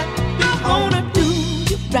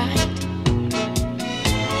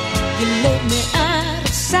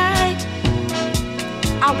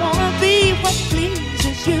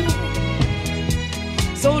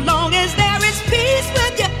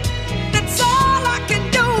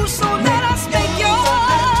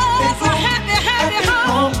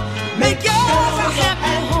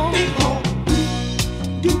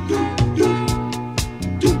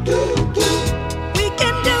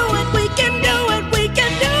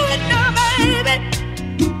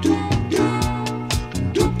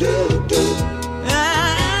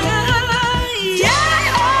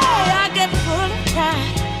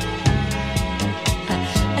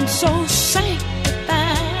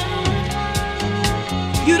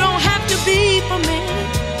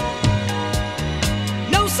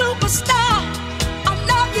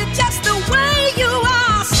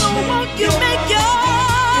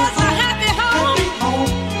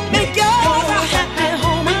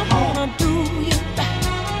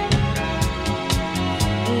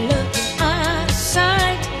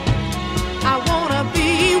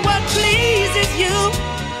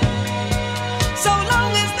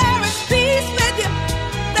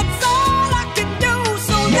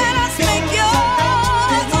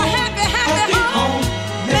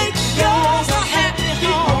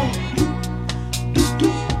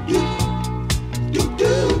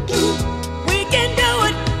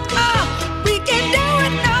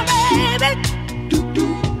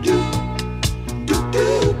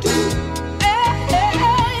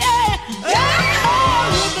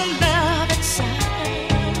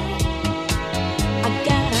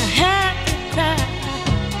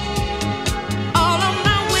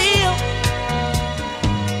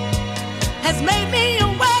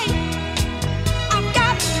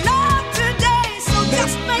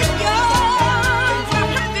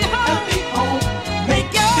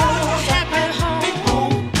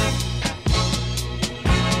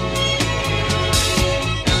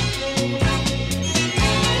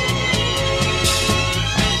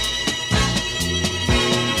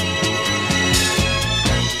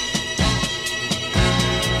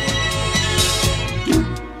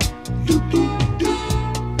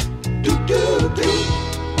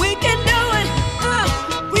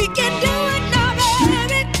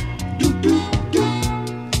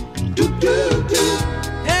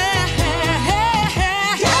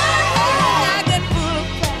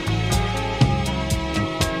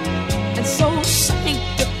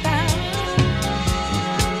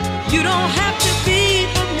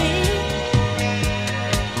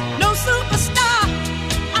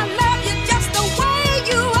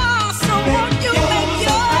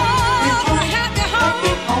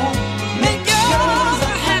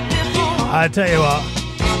I tell you what,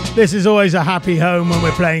 this is always a happy home when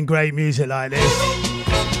we're playing great music like this.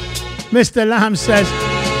 Mr. Lamb says,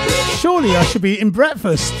 surely I should be eating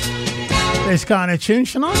breakfast. This kind of tune,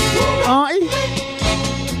 shouldn't I? Artie?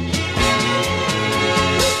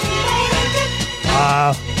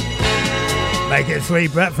 Make it 3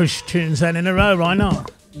 breakfast tunes then in a row, why not?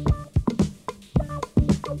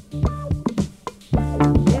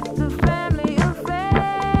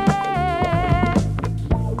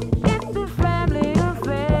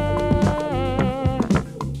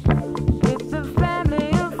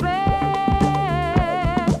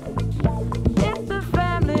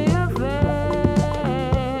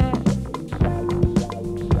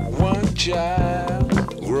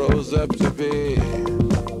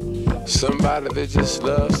 Somebody that just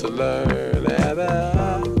loves to learn, and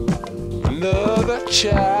another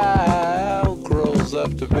child grows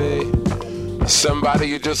up to be somebody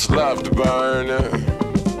you just love to burn.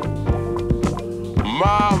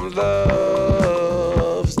 Mom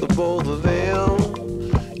loves the both of them.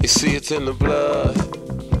 You see, it's in the blood.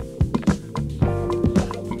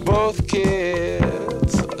 Both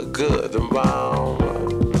kids are good and bomb.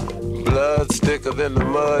 Blood's thicker than the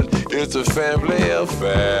mud. It's a family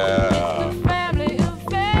affair.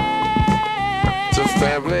 It's a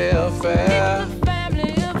family affair.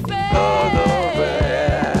 Oh, no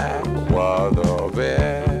bad. Oh, no bad.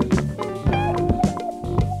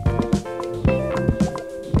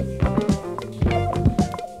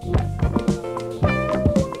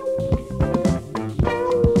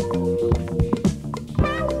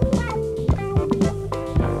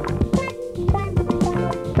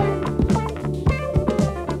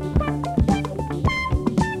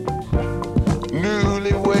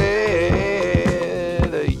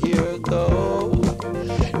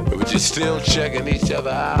 Still checking each other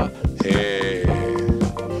out. Hey,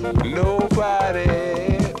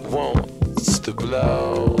 nobody wants to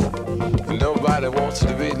blow. Nobody wants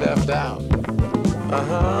to be left out.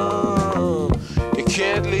 You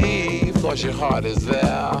can't leave cause your heart is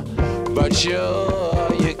there. But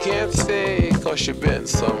you can't stay cause you've been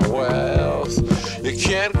somewhere else. You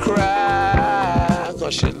can't cry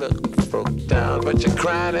cause you look broke down. But you're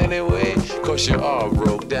crying anyway cause you're all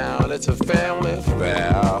broke down. It's a family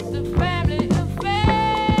affair.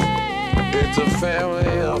 It's a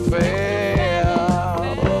family affair.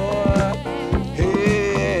 Oh,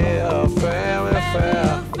 yeah, a family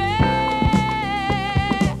affair.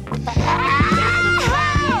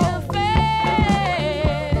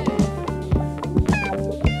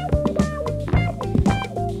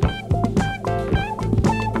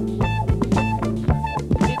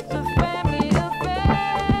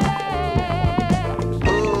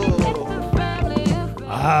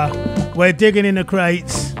 We're digging in the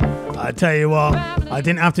crates. I tell you what, I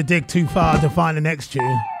didn't have to dig too far to find the next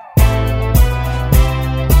tune.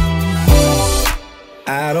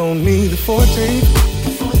 I don't need a 14th.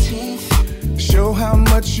 Show how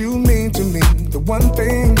much you mean to me. The one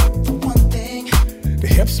thing that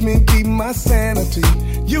helps me keep my sanity.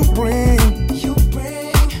 You bring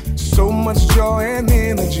so much joy and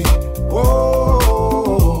energy.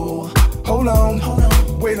 Whoa, hold on,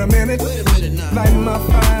 wait a minute. Light my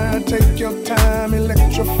fire, take your time,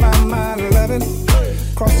 electrify my loving.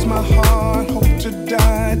 Cross my heart, hope to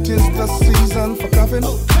die, 'tis the season for cuffing.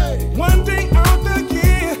 One day of the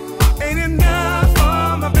year ain't enough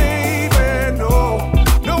for my baby, no.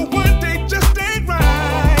 No, one day just ain't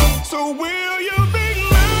right. So will you be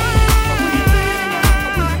mine?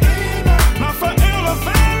 My forever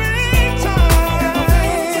Valentine.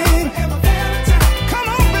 Come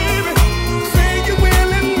on, baby, say you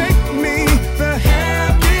will and make me the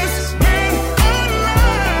happiest man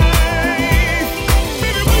alive.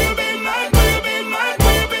 Baby, will you be mine? Will you be mine?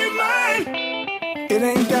 Will you be mine? It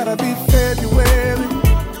ain't gotta be February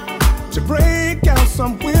to break out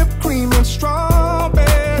some whipped cream and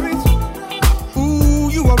strawberries. Ooh,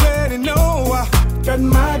 you already know that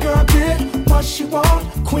my girl did what she want.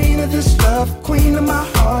 Queen of this love, queen of my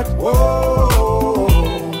heart. Whoa,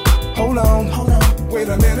 hold on, wait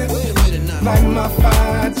a minute. Light my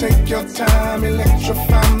fire, take your time,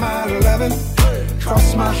 electrify my loving.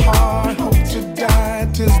 Cross my heart, hope to die,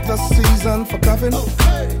 'tis the season for cuffing.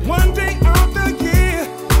 One day of the year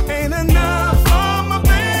ain't enough for my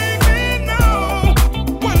baby, no.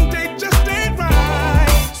 One day just ain't right.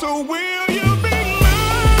 So will you be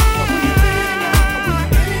mine?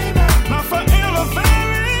 My forever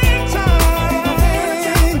Valentine.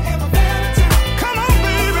 Come on,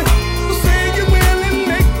 baby, say you will and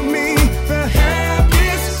make me the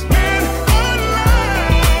happiest man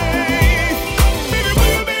alive. Baby,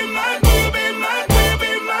 will you be mine? Will you be mine? Will you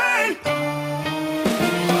be mine?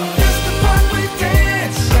 It's the party.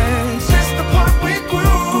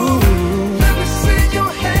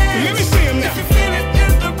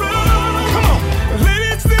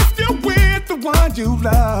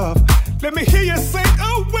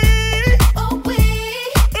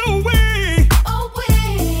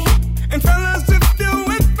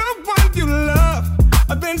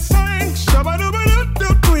 then sang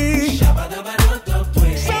shabba-dubba-dub-dub-dwee.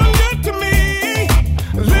 Sound good to me.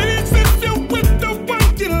 Ladies, if you're with the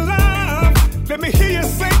one you love, let me hear you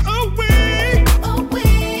say, away,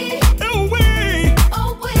 away, away,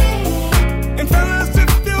 away. And fellas,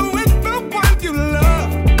 if you're with the one you love,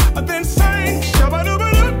 then sing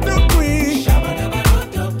shabba-dubba-dub-dub-dwee.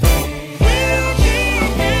 We'll be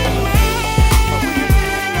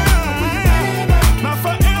in my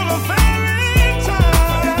forever Valentine.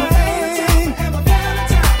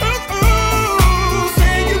 Ooh,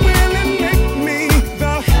 say you will and make me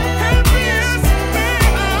the happiest man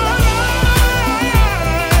alive.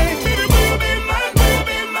 Baby, will be mine, will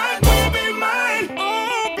be mine, will be mine.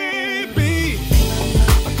 Oh, baby,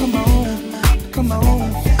 come on,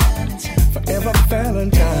 forever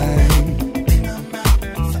Valentine.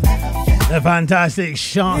 The fantastic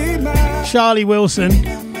Charlie Wilson.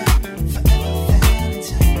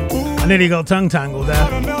 I nearly got tongue tangled there.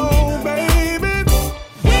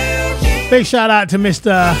 Big shout out to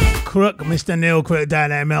Mr. Crook, Mr. Neil Crook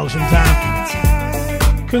down there in Melsham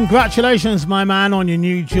Town. Congratulations, my man, on your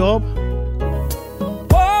new job.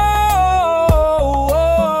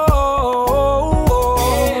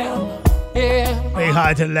 Big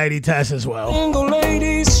hi to Lady Tess as well. Single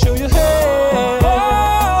ladies, show your head.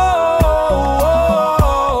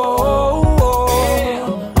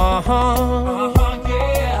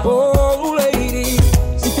 Oh, ladies,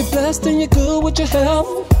 if you're blessed and you're good with your health,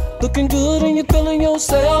 looking good and you're feeling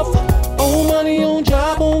yourself. Own money, own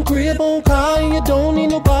job, own crib, own car, and you don't need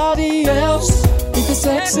nobody else. If you're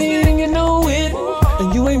sexy and you know it,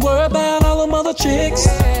 and you ain't worried about all them other chicks.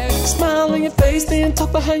 Smile on your face, then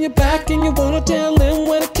talk behind your back, and you wanna tell them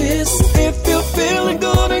where to kiss. If you're feeling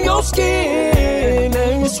good in your skin,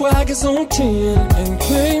 and your swag is on 10, and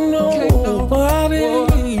can't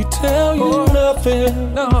nobody tell you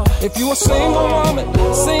nothing. No. If you a single woman,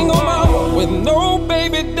 single mama, with no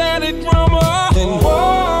baby daddy drama, then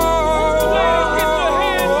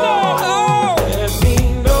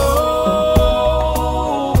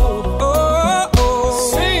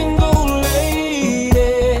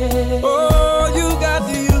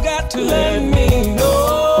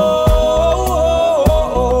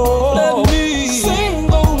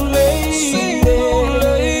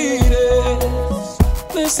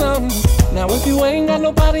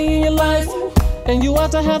nobody in your life, and you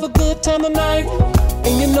ought to have a good time tonight,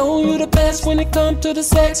 and you know you the best when it comes to the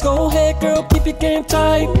sex. Go ahead, girl, keep your game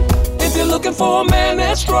tight. If you're looking for a man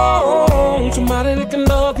that's strong, somebody that can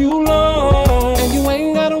love you long, and you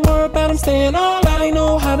ain't gotta worry about him staying all night, he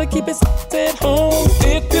know how to keep his at home.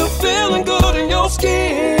 If you're feeling good in your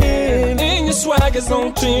skin, and your swag is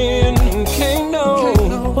on 10, can't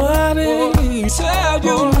nobody tell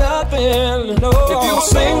you nothing. No. If you're a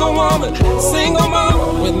single woman, single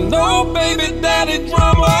mama, with no baby daddy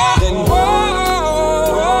drama, then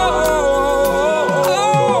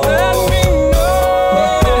let me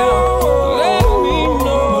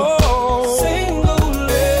know, single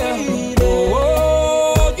lady.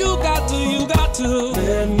 Oh, you got to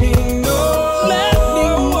let me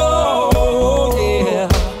know, yeah,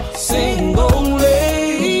 single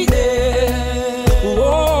lady.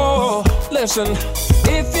 Oh, listen,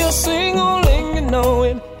 if you're single and you know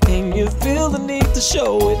it, and you feel the need to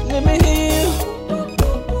show it, let me hear you.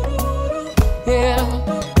 Yeah.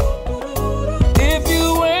 If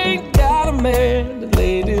you ain't got a man,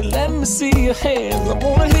 lady, let me see your hands. I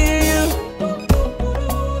wanna hear you.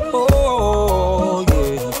 Oh,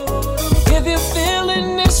 yeah. If you're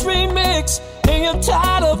feeling this remix and you're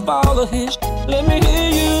tired of all the hits, let me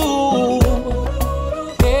hear you.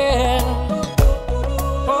 Yeah.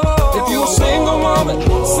 Oh. If you're a single woman,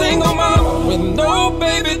 single mama, with no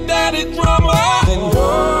baby daddy drama, then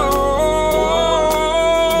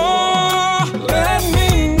let me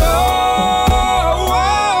know,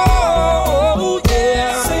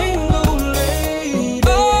 yeah, single lady.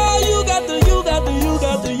 Oh, you got to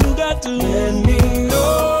let me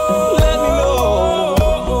know,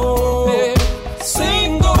 yeah,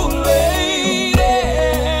 single ladies,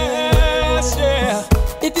 yeah.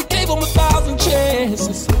 If you gave him 1,000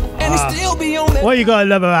 chances, and he still be on that. What you gotta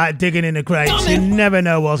love about digging in the crates, you never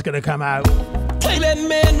know what's gonna come out. Play that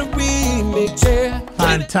man the remix, yeah.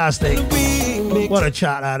 Fantastic. What a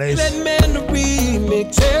chat that is. That man the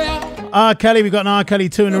remix, yeah. R. Kelly, we got an R. Kelly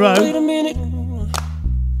 2 in a row. Wait a minute,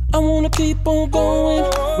 I wanna keep on going.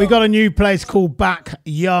 We got a new place called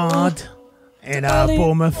Backyard in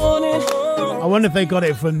Bournemouth. I wonder if they got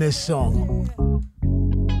it from this song.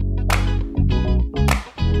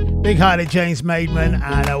 Big hi to James Maidman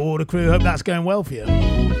and all the crew. Hope that's going well for you.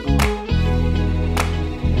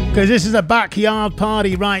 Because this is a backyard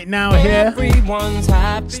party right now here. Everyone's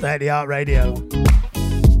happy. State of the Art Radio.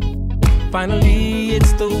 Finally,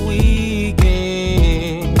 it's the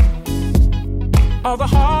weekend. All the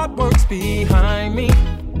hard work's behind me.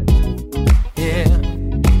 Yeah.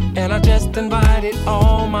 And I just invited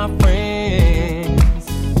all my friends.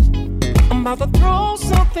 I'm about to throw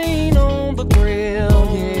something on the grill,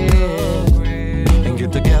 yeah. And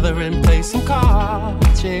get together and play some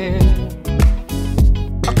cards, yeah.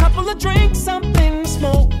 A couple of drinks, something to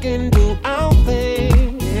smoke and do our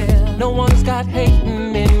thing, yeah. No one's got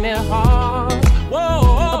hating in their hearts.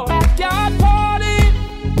 Whoa, a backyard party.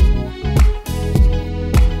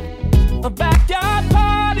 A backyard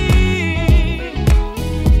party.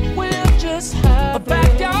 We'll just have a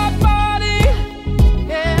backyard party.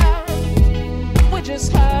 Yeah, we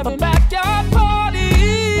just have a backyard party.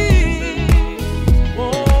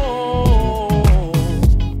 Whoa,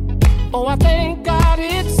 oh, I thank God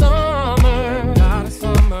it's summer. God, it's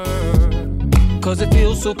summer. 'Cause it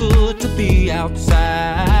feels so good to be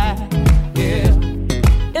outside. Yeah,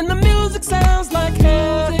 and the music sounds like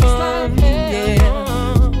heaven.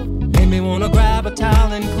 Yeah, made me wanna grab a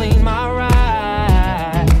towel and clean my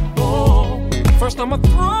ride. Oh, first I'ma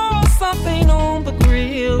throw something on the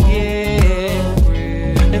grill,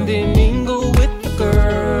 yeah, and then mingle with the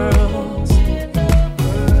girls.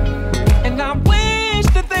 And I wish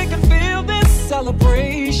that they could feel this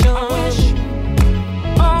celebration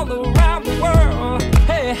all around the world.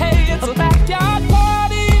 Hey, hey, it's a backyard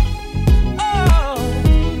party. Oh,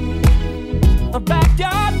 a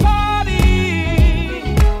backyard party.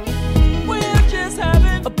 We're just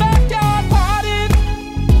having a backyard party.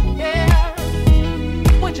 Yeah,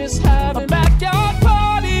 we're just having a backyard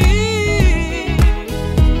party.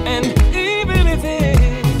 And even if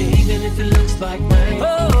it looks like rain,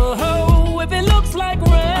 oh, if it looks like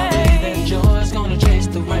rain, I believe that joy's gonna chase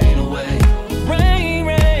the rain away. Rain,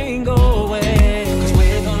 rain, go away. 'Cause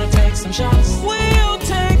we're gonna take some shots. We'll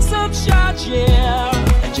take some shots, yeah.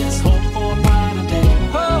 And just hope for a brighter day.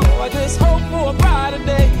 Oh, I just hope for a brighter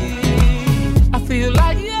day. I feel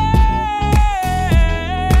like, yeah.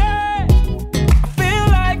 I feel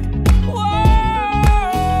like, whoa.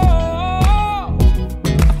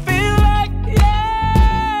 I feel like, yeah.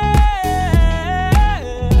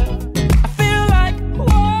 I feel like,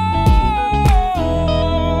 whoa.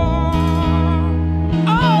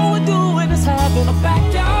 All we're doing is having a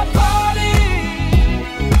backyard party.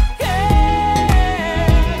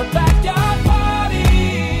 Yeah, a backyard party.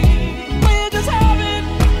 We're just having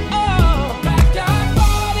a backyard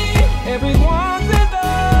party. Everyone's in the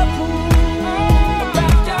pool. A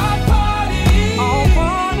backyard party. All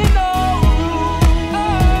fun and all.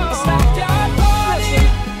 A backyard party.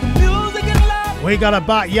 The music is loud. We got a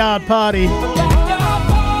backyard party. Backyard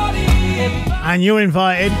party. And you're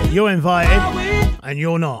invited, and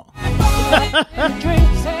you're not.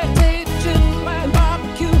 Drinks and tapes and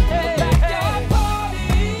barbecue. Backyard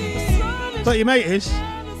party. But your mate is.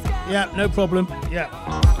 Yeah, no problem. Yeah.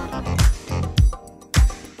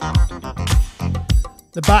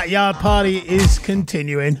 The backyard party is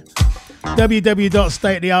continuing.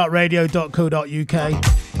 www.stateoftheartradio.co.uk.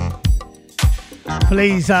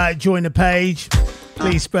 Please join the page.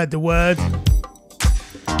 Please spread the word.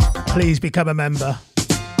 Please become a member.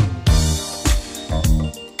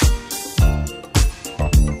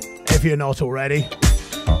 If you're not already.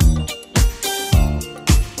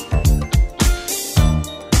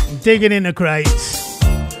 Digging in the crates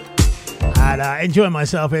and enjoying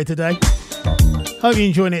myself here today. Hope you're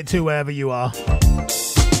enjoying it too wherever you are.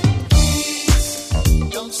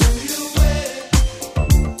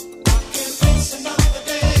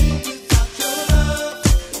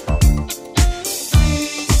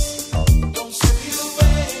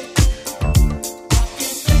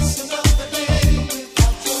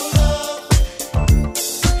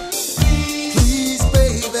 Please,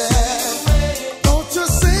 baby, don't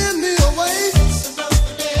just send me away.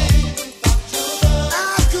 I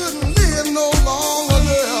couldn't live no longer,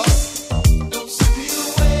 girl.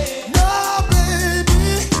 No,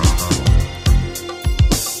 baby.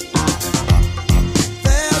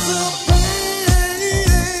 There's a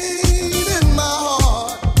pain in my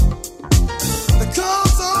heart that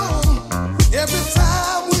comes on every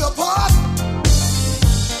time we apart.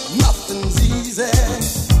 Nothing's easy,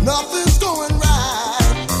 nothing's going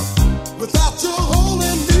right without you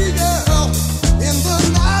holding me, girl, in the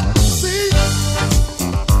night. See,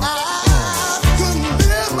 I couldn't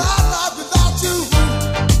live my life without you.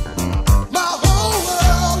 My whole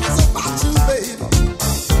world is about you, baby.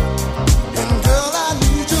 And girl, I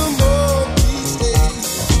need you more these days,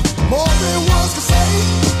 more than words can say.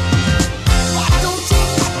 Why don't you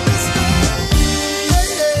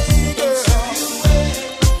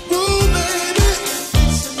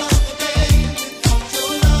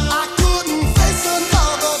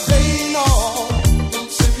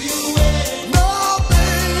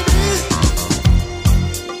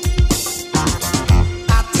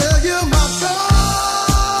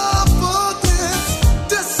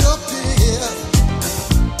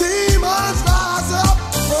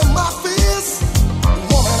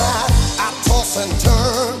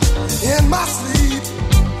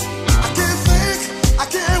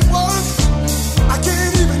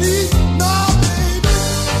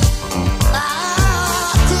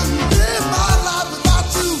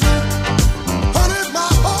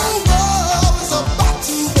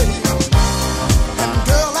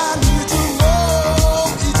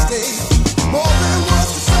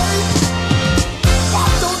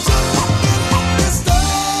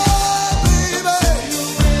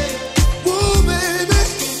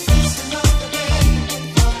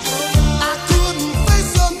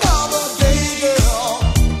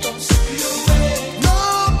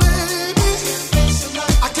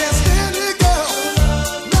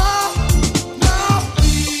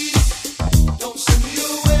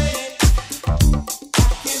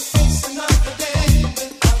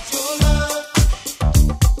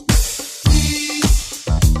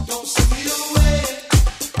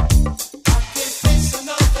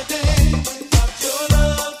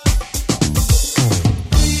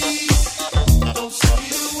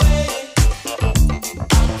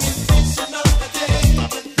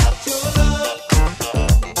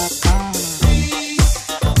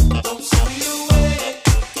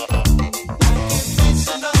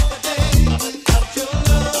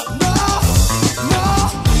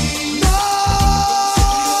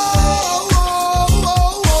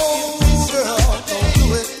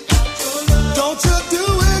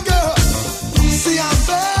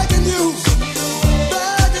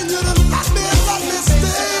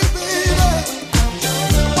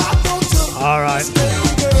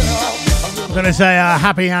Gonna say a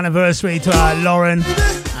happy anniversary to Lauren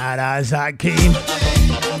and Zach Keen.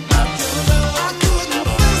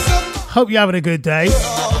 Hope you're having a good day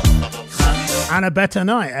and a better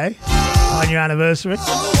night, eh? On your anniversary.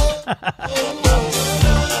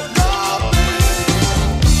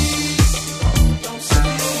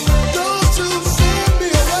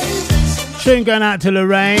 Tune going out to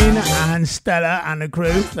Lorraine and Stella and the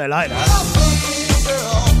crew. They like that.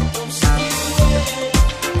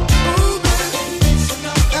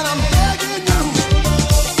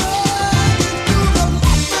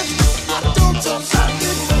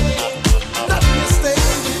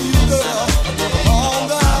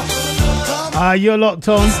 You're locked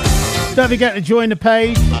on. Don't forget to join the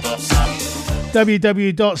page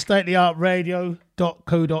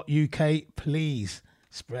www.stayoftheartradio.co.uk. Please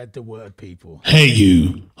spread the word, people. Hey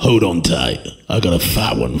you, hold on tight. I got a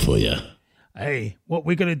fat one for you. Hey, what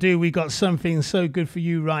we're going to do, we got something so good for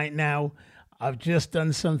you right now. I've just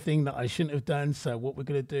done something that I shouldn't have done, so what we're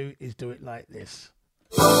going to do is do it like this.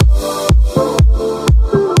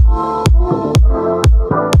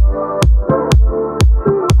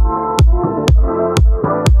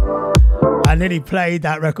 I nearly played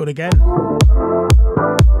that record again.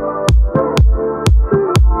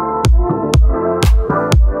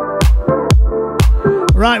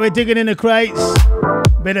 Right, we're digging in the crates.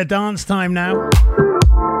 Bit of dance time now.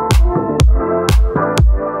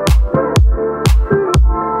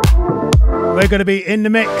 We're going to be in the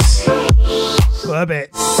mix for a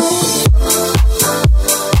bit.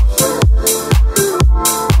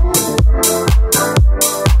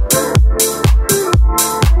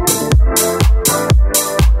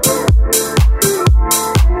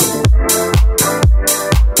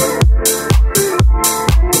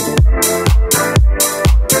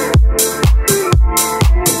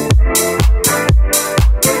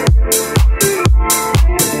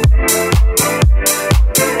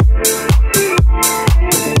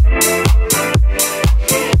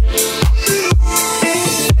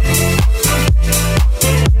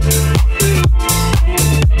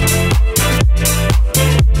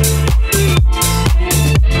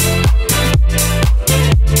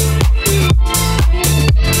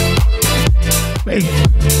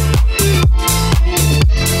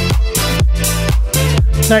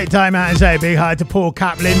 Take time out and say a big hi to Paul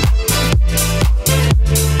Kaplan.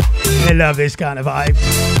 They love this kind of vibe.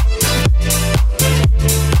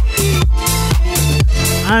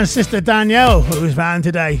 And Sister Danielle, who's round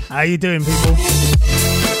today. How you doing, people?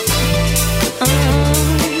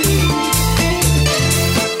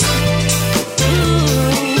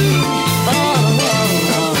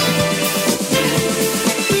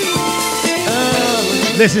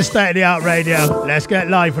 This is State of the Art Radio. Let's get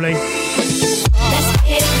lively.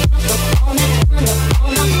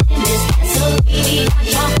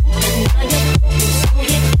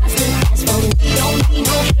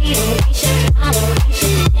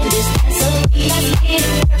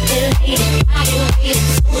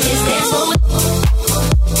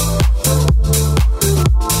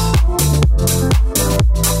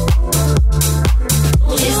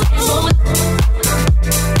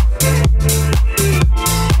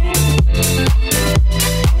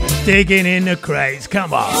 Digging in the crates,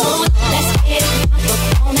 come on.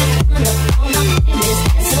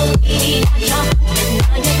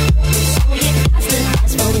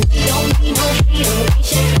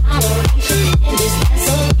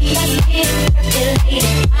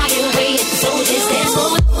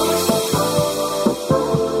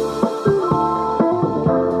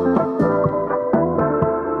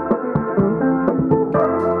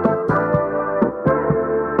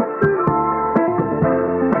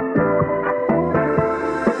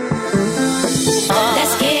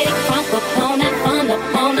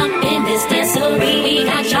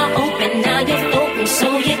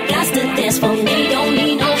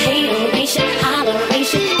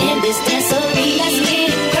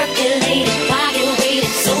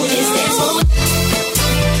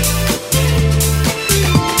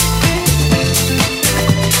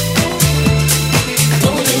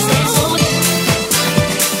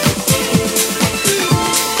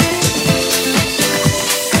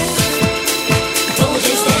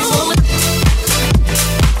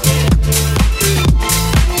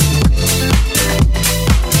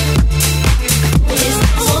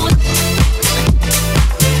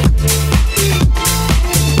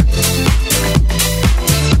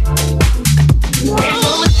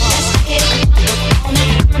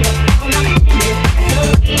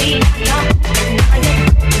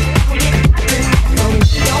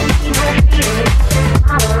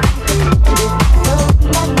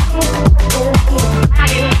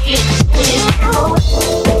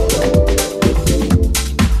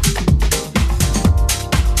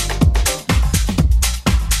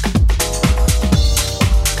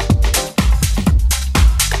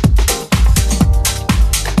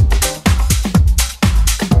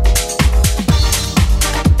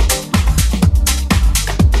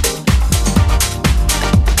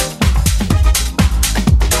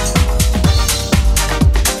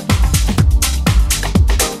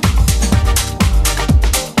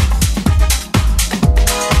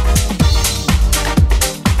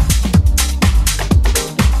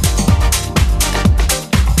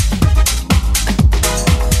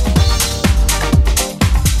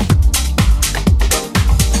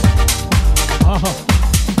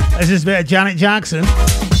 This is a bit of Janet Jackson.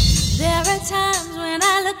 There are times when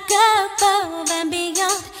I look above and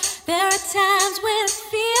beyond. There are times when I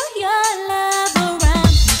feel your love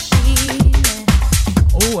around me.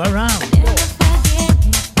 Oh, around.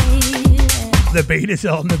 The beat is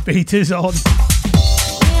on. The beat is on.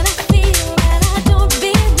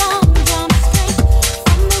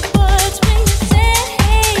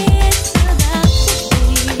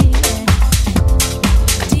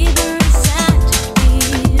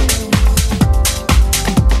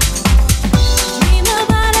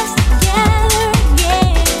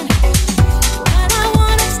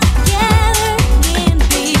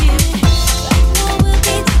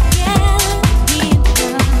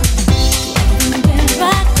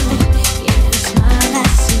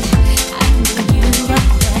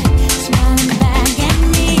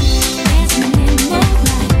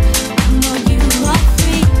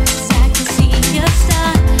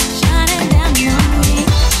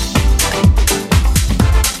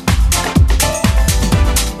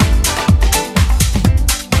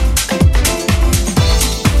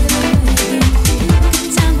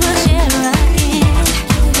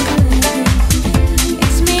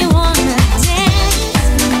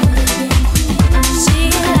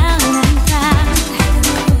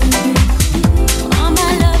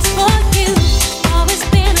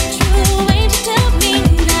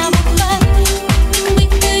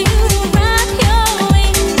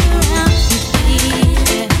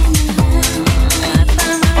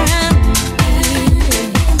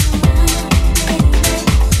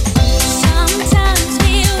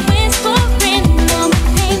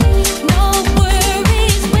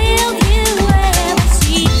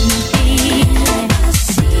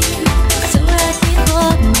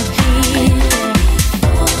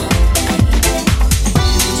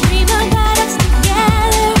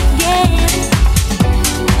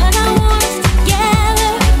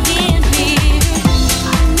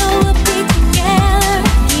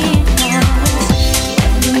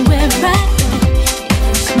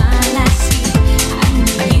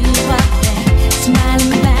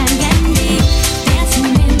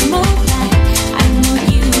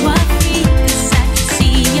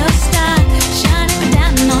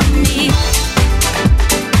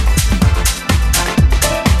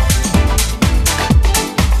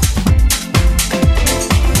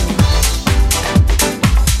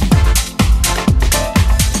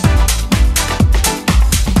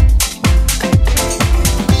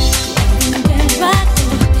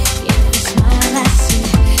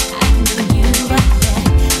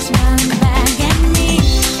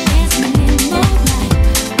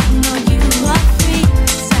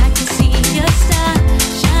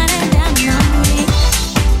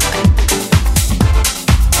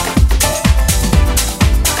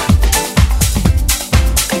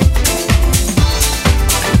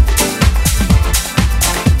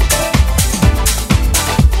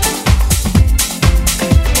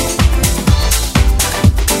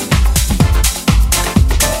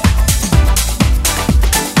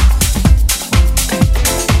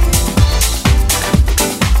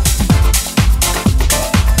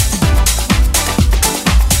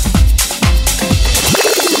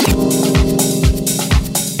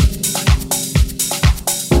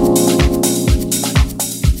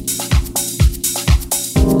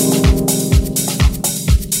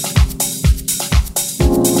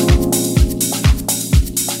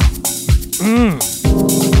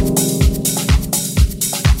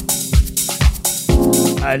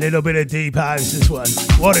 A little bit of deep house, this one.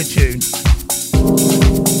 What a tune.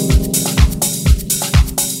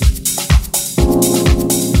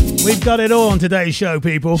 We've got it all on today's show,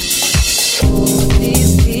 people.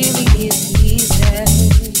 This feeling isn't easy.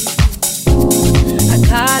 I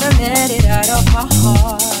gotta let it out of my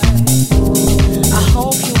heart. I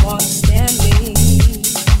hope you understand me,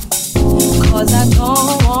 'cause I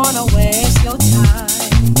don't wanna waste your time.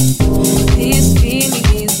 This feeling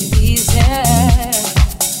isn't easy.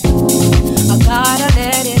 I gotta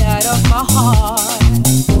let it out of my heart.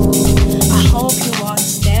 I hope you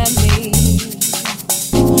understand me,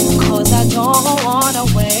 'cause I don't wanna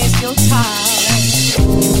waste your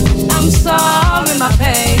time.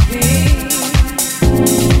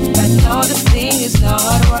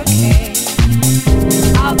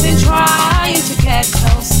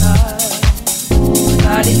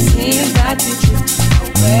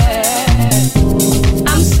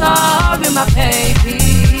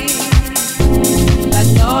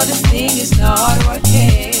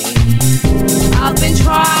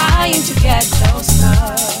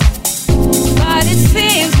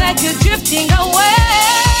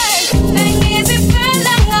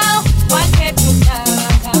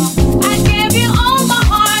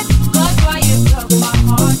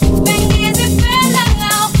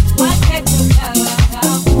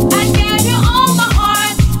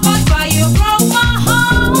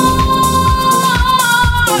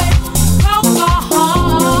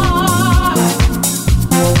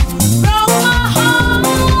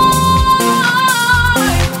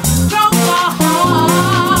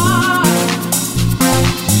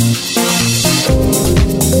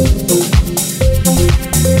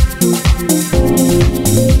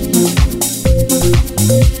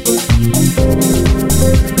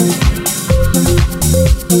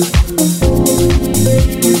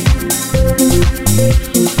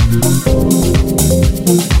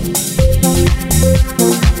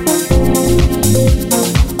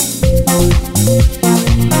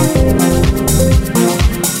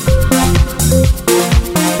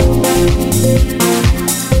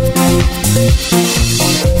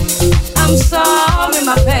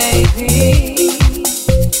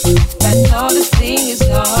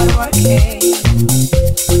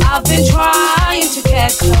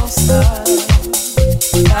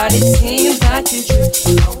 but it seems that you're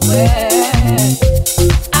drifting away.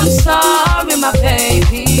 I'm sorry, my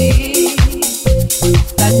baby.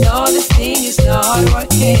 I know this thing is not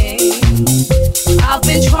working. I've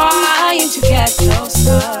been trying to get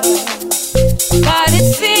closer, but it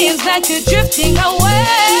seems that you're drifting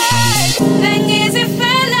away. Then is it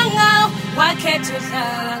feeling now? Why can't you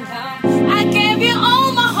tell? I gave you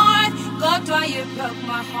all my heart, God, why you broke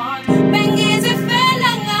my heart? Then is it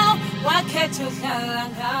feeling now? Why can't you tell?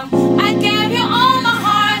 I gave you all my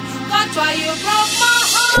heart, God, why you broke my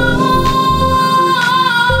heart?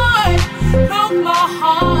 Broke my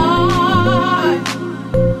heart.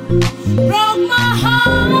 Broke my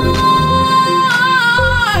heart.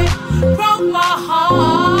 Broke my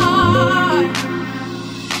heart.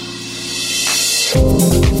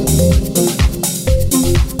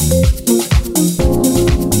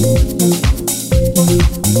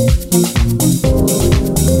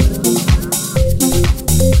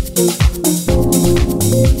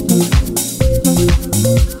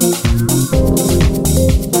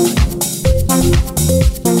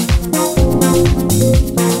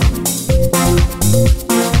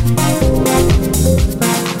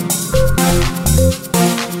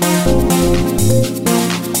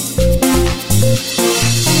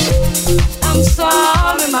 I'm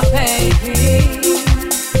sorry, my baby.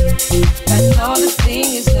 I know this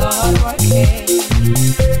thing is not working.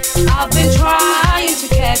 I've been trying to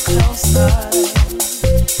get closer,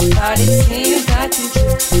 but it seems that you're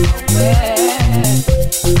drifting away.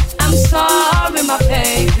 I'm sorry, my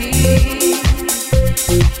baby.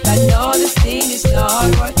 I know this thing is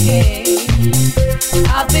not working.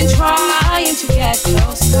 I've been trying to get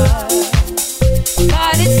closer,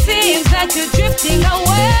 but it seems that you're drifting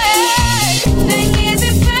away. Then is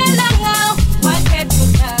it feeling now? Why can't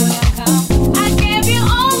you tell? I gave you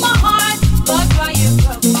all my heart, but why you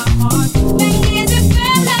broke my heart? Then is it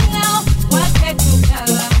feeling now? Why can't you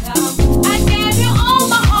tell? I gave you all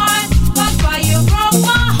my heart, but why you broke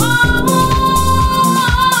my heart?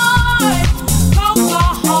 Broke my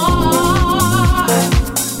heart.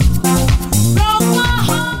 Broke my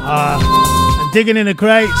heart. And digging in the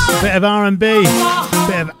crates, bit of R&B,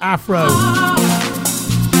 bit of Afro,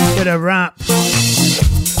 bit of rap,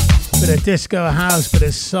 bit of disco house, bit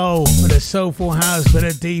of soul, bit of soulful house, bit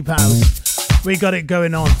of deep house. We got it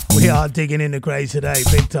going on. We are digging in the crates today,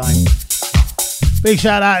 big time. Big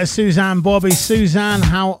shout out to Suzanne Bobby. Suzanne,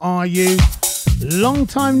 how are you? Long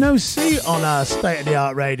time no see on State of the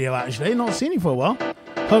Art Radio, actually. Not seen you for a while.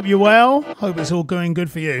 Hope you're well. Hope it's all going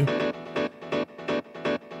good for you.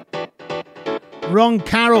 Ron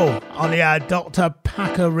Carroll on the Dr.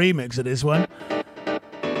 Packer remix of this one.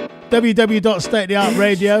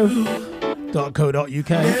 www.stateoftheartradio.co.uk.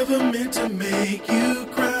 Never meant to make you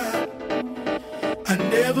cry. I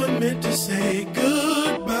never meant to say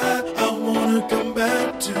goodbye. I wanna come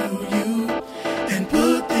back to you and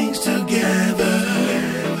put things together.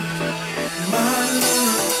 My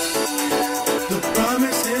love, the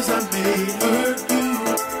promises I made hurt you.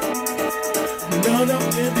 None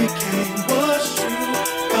of them became what's true.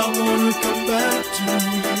 I wanna come back to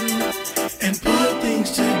you and put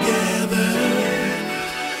things together.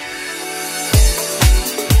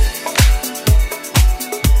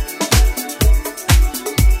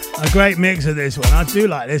 A great mix of this one. I do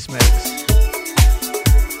like this mix.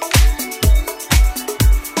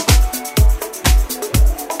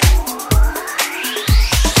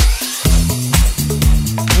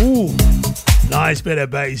 Ooh, nice bit of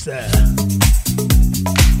bass there.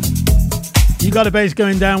 You got a bass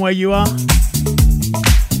going down where you are?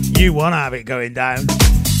 You want to have it going down.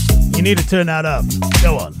 You need to turn that up.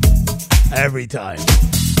 Go on. Every time.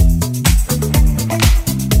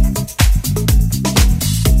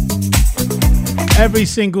 Every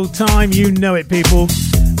single time, you know it, people.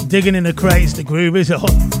 Digging in the crates, the groove is on.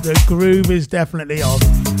 The groove is definitely on.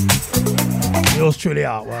 Yours truly,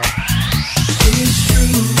 Artwork. It's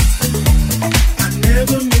true. I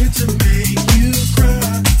never meant to make you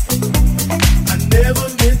cry. I never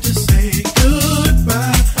meant to say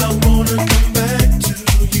goodbye. I wanna come back to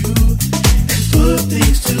you and put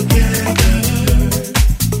things together.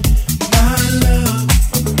 My love,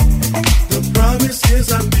 the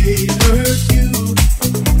promises I made hurt you.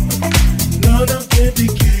 None of them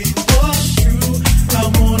became what's true. I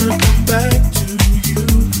wanna come back to you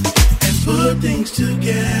and put things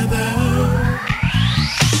together.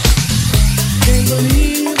 Can't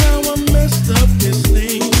believe how I messed up this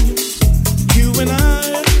thing. You and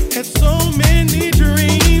I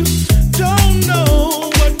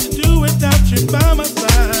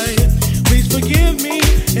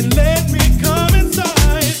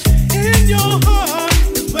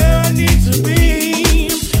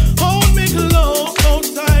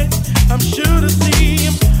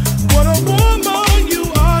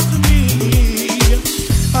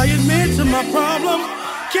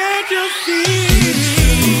you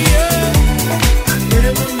see. I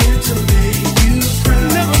never meant to make you cry.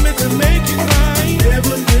 Never meant to make you cry.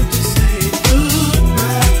 Never meant to say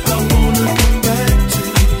goodbye. I wanna come back to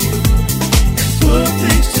you and put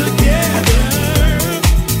things together.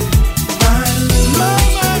 My love,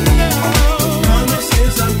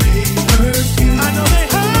 promises I made hurt you. I know they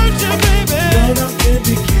hurt you, baby. But nothing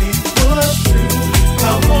became what's true.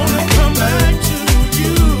 I wanna come back to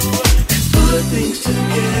you and put things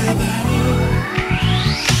together.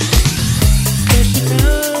 Special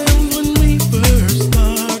times when we first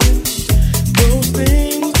started, those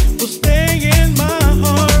things will stay in my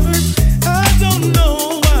heart. I don't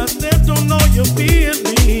know, I still don't know your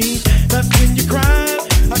feelings. That's when you cried,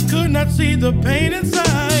 I could not see the pain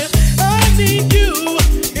inside. I need you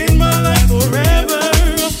in my life forever.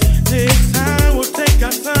 This time we'll take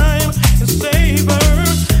our time and savor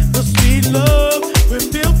the sweet love we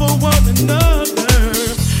feel for one another.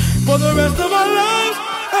 For the rest of our lives,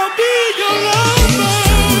 I'll be your lover.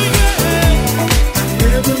 I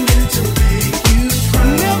never meant to make you cry.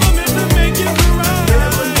 Never meant to make you cry.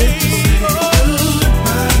 Never meant to say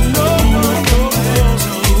goodbye. No, no, no,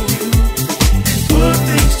 no. And put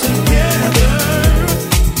things together.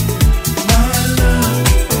 My love,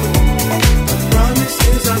 the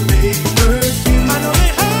promises I made hurt you. I know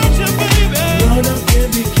they hurt you, baby. None of them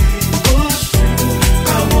became what's true.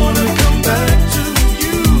 I wanna come back to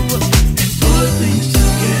you and put things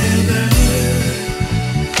together.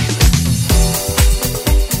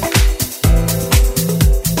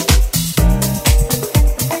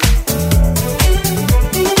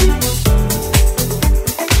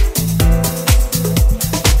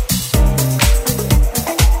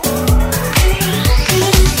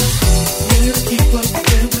 Let's keep us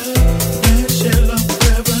together. Let's share love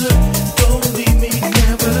forever. Don't leave me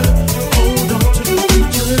never. Hold on to the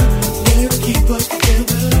future. Let's keep us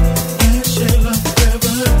together. Let's share love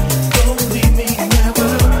forever. Don't leave me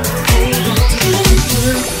never. Hold on to the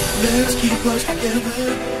future. Let's keep us together.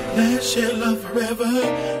 Let's share love forever.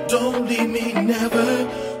 Don't leave me never.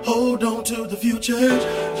 Hold on to the future.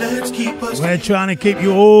 Let's keep us We're trying to keep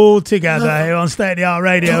you all together here on State of the Art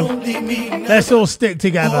Radio. Don't leave me never. Let's all stick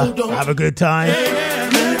together. Have a good time.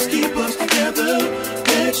 Let's keep us together.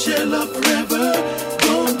 Let's share love forever.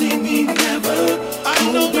 Don't leave me never.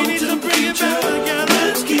 I know we need to bring it back together.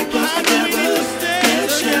 Let's keep us together.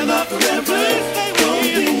 Let's share love forever. Don't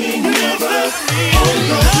leave me never.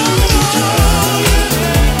 Hold on to the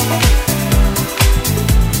future.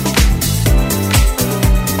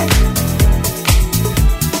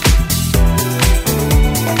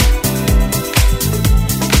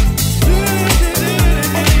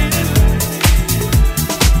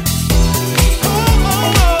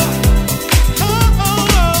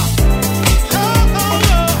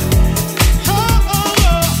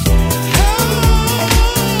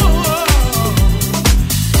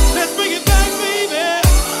 Let's bring it back, baby.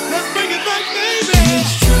 Let's bring it back, baby.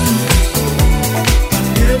 It's true. I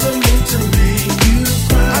never meant to make you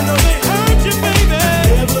cry. I know they hurt you, baby. I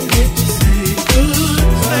never meant to say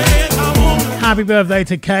goodbye. I want Happy birthday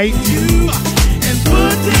to Kate. you and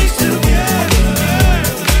put things together.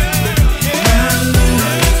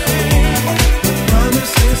 The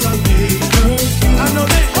promises I made hurt you. I know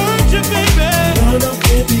they hurt you, baby. None of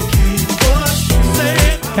them became what you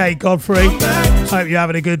said. Kate Godfrey. Hope you're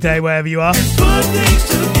having a good day wherever you are. Put things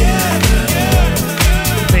together.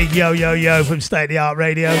 Big yo yo yo from State of the Art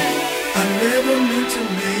Radio. I never meant to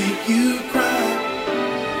make you cry.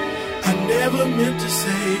 I never meant to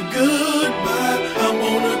say goodbye. I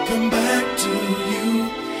wanna come back to you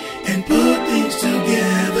and put things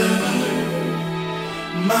together.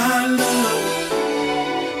 My love,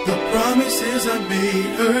 the promises I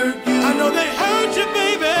made hurt you. I know they hurt you,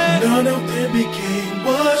 baby. None of them became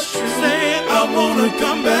what's true. Say I wanna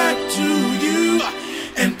come back to you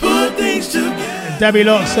and put things together. Debbie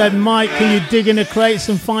Lott said, Mike, can you dig in the crates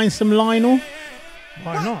and find some Lionel?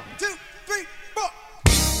 Why not?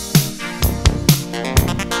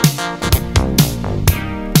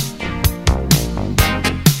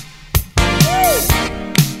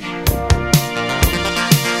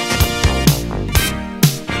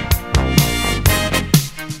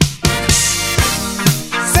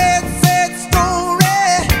 Sad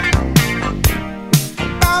story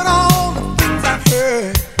about all the things I've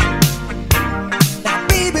heard. Now,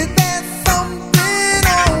 baby, there's something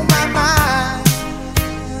on my mind.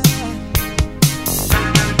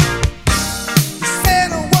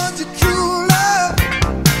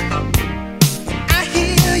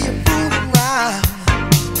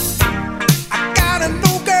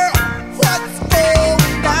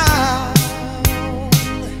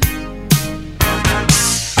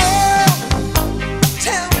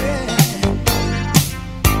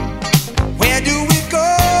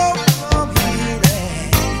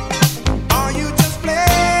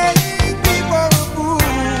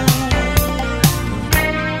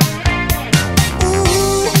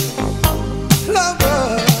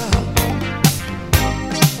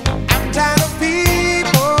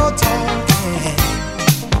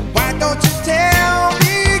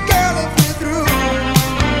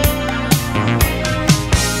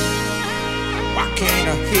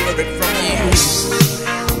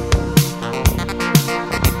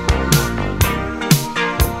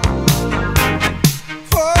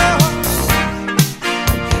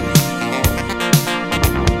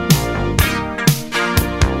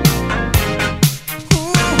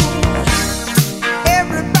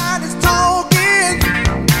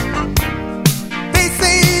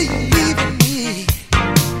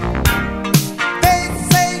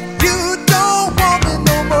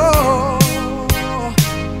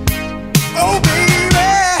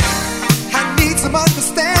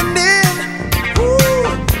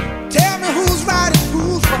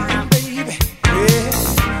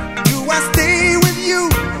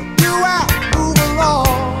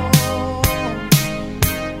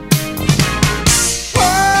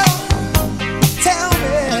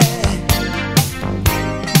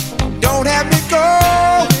 don't have me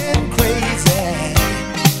going crazy.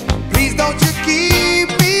 Please don't you keep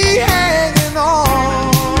me hanging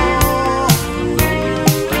on.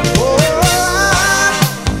 Oh,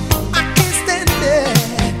 I can't stand it.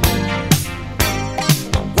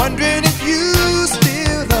 Wondering if you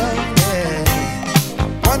still love me.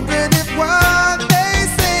 Wondering if what they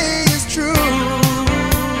say is true.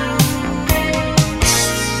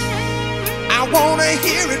 I wanna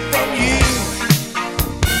hear it from you.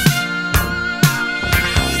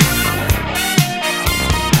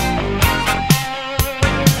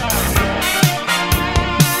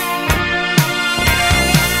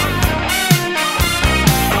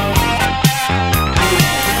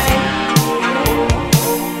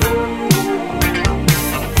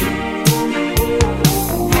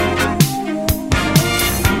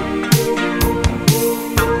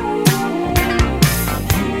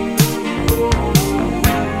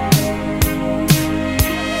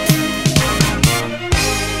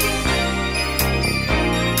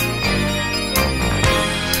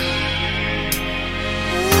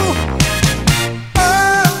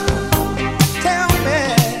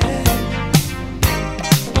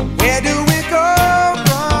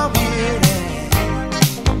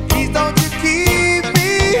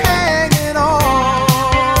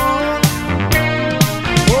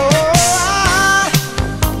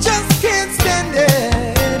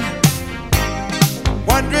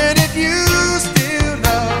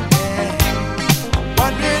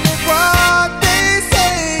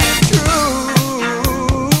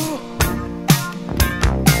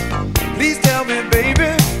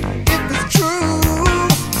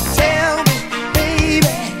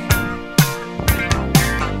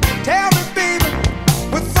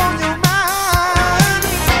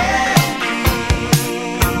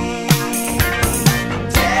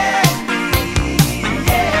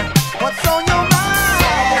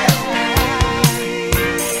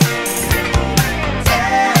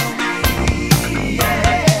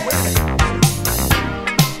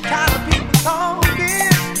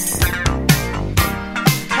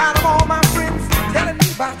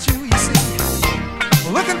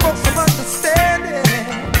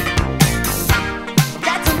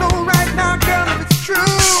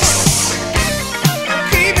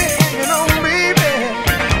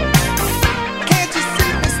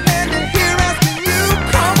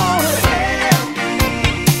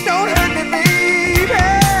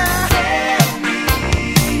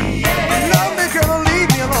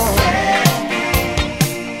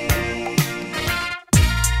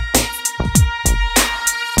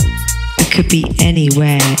 Be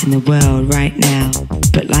anywhere in the world right now,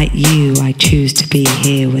 but like you, I choose to be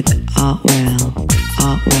here with Artwell,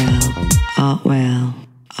 Artwell, Artwell,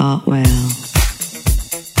 Artwell.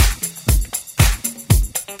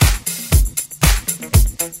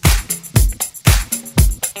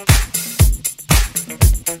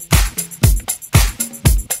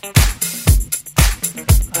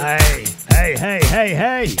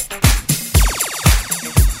 Hey.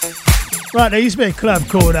 Right, there used to be a club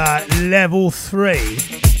called Level 3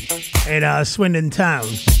 in Swindon Town.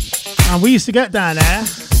 And we used to get down there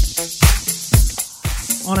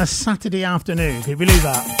on a Saturday afternoon. Can you believe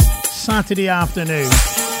that? Saturday afternoon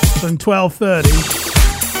from 12:30.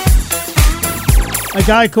 A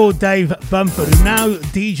guy called Dave Bumford, who now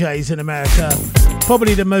DJs in America.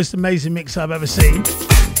 Probably the most amazing mix I've ever seen.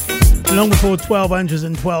 Long before 1200s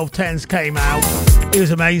and 1210s came out. He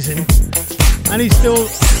was amazing. And he's still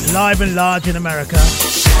live and large in America.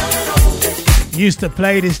 Used to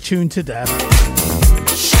play this tune to death.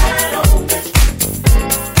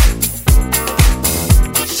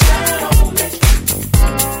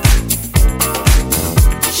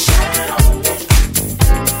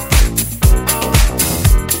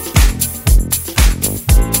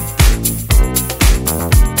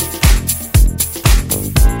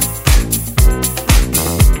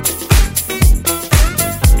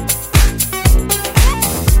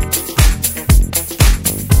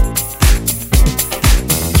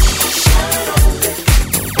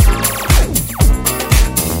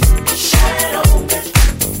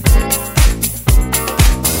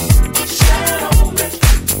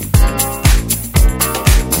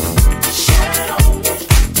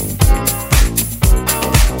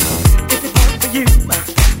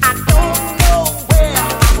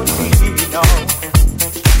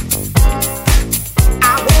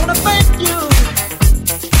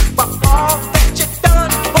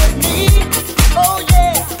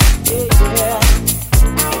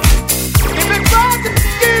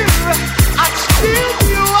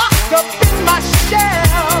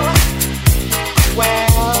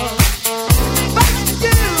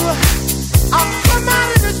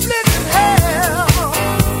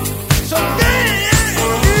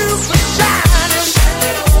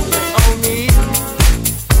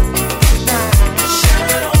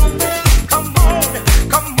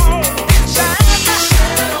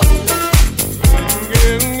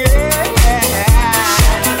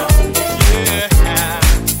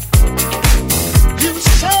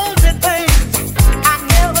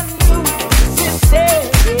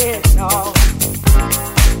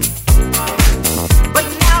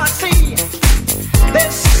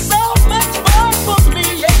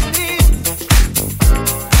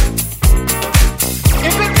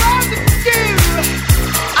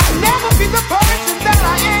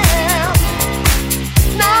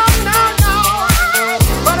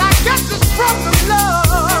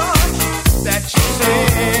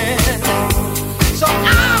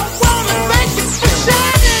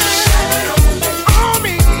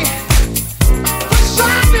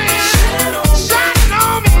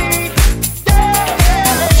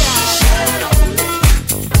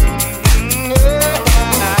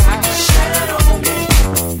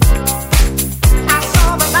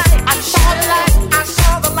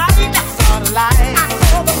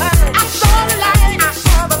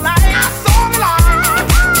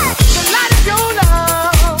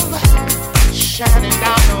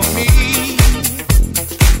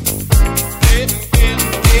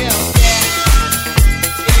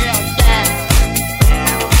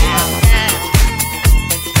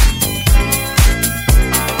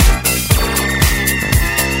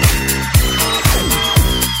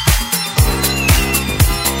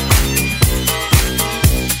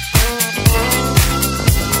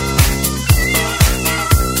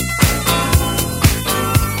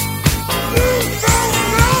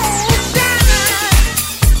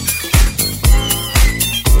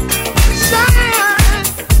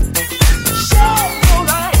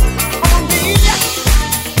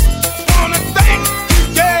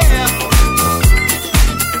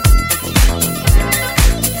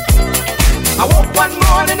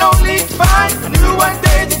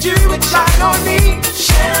 would shine on me.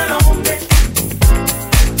 Shine on me.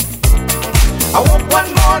 I woke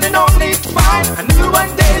one morning only to find I knew one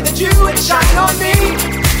day that you would shine on me.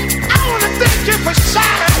 I wanna thank you for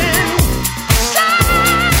shining.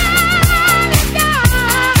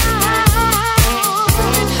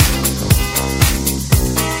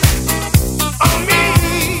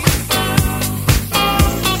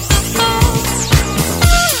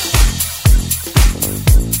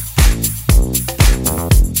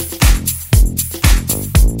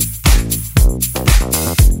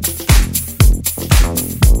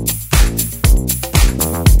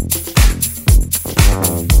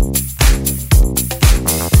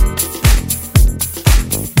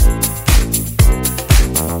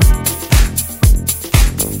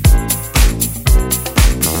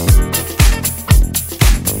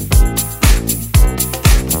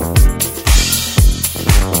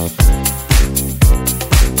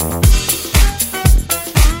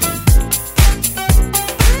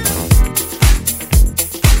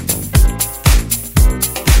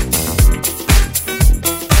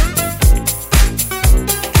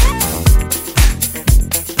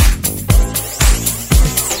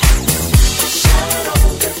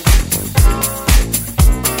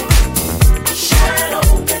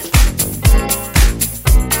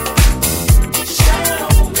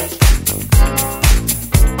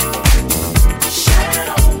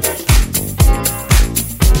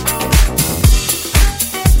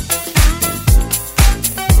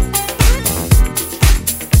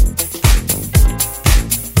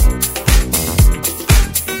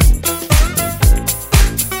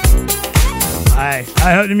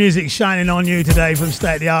 I hope the music's shining on you today from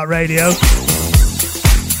State of the Art Radio.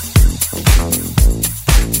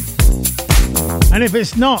 And if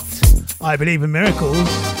it's not, I believe in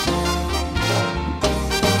miracles.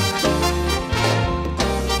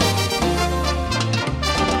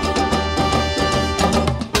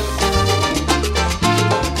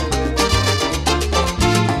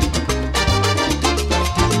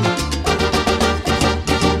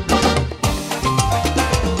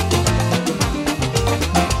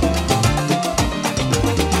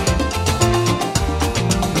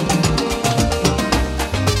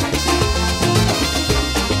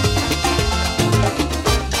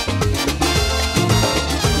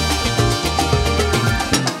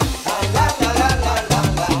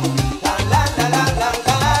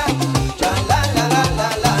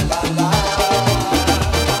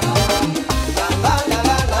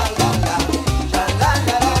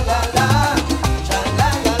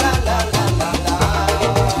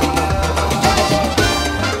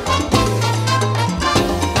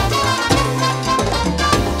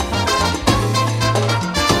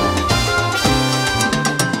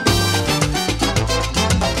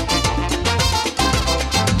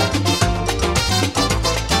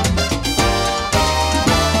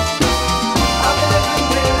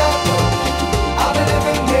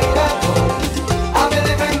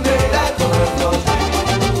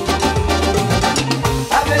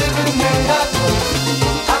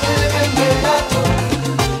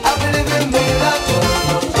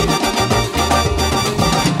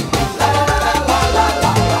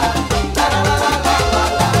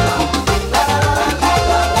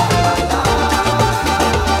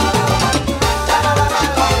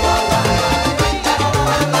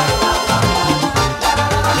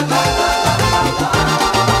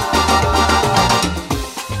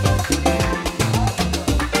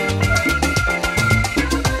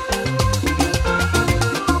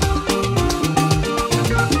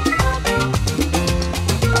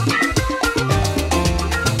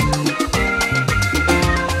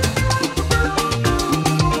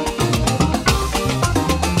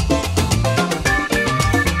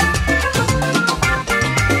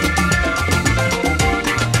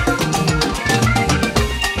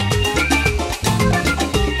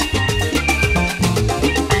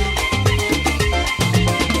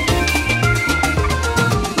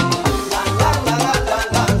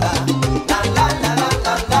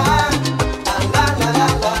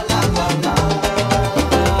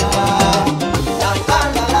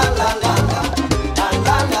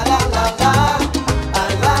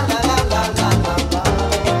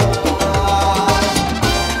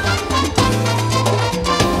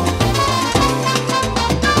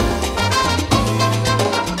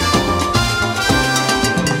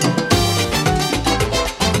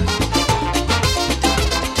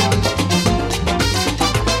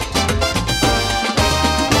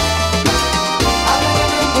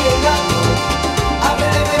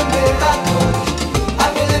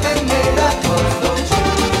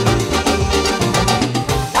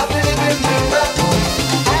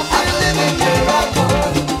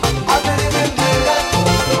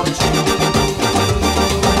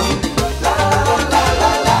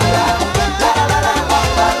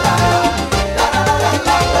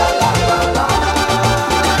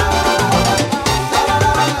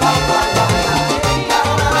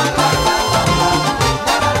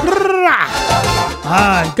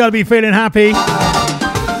 Gotta be feeling happy.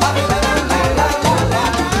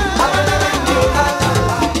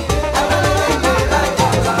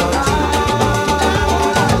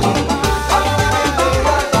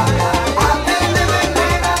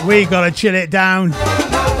 We gotta chill it down.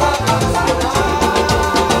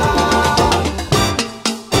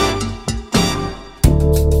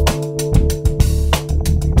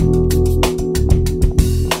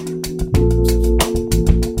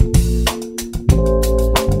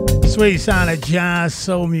 Sweet sound of jazz,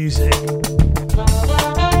 soul music.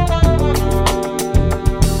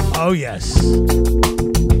 Oh yes.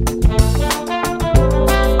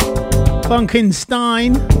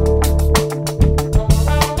 Funkenstein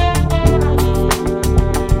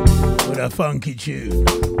with a funky tune.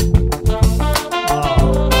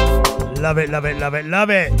 Oh, love it, love it, love it, love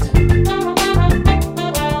it.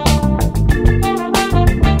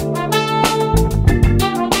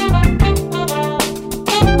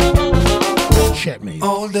 Check me.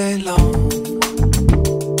 All day long,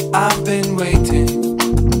 I've been waiting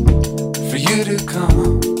for you to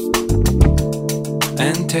come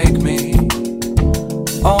and take me.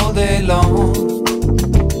 All day long,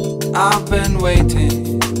 I've been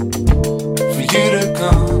waiting for you to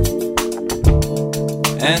come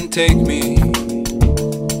and take me.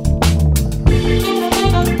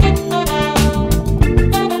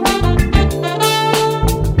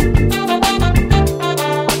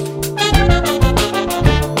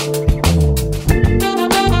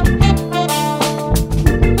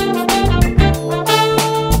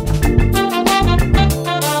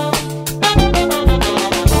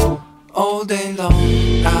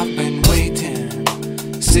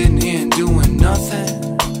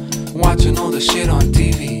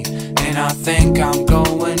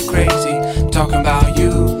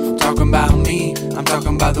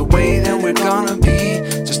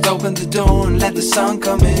 Sun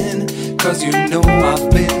come in, 'cause you know I've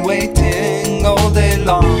been waiting all day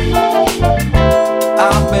long.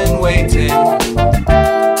 I've been waiting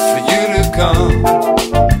for you to come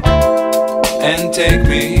and take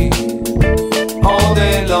me all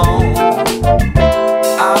day long.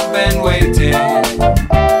 I've been waiting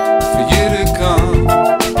for you to come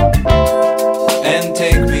and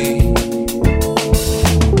take me.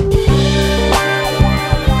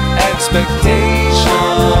 Expectation.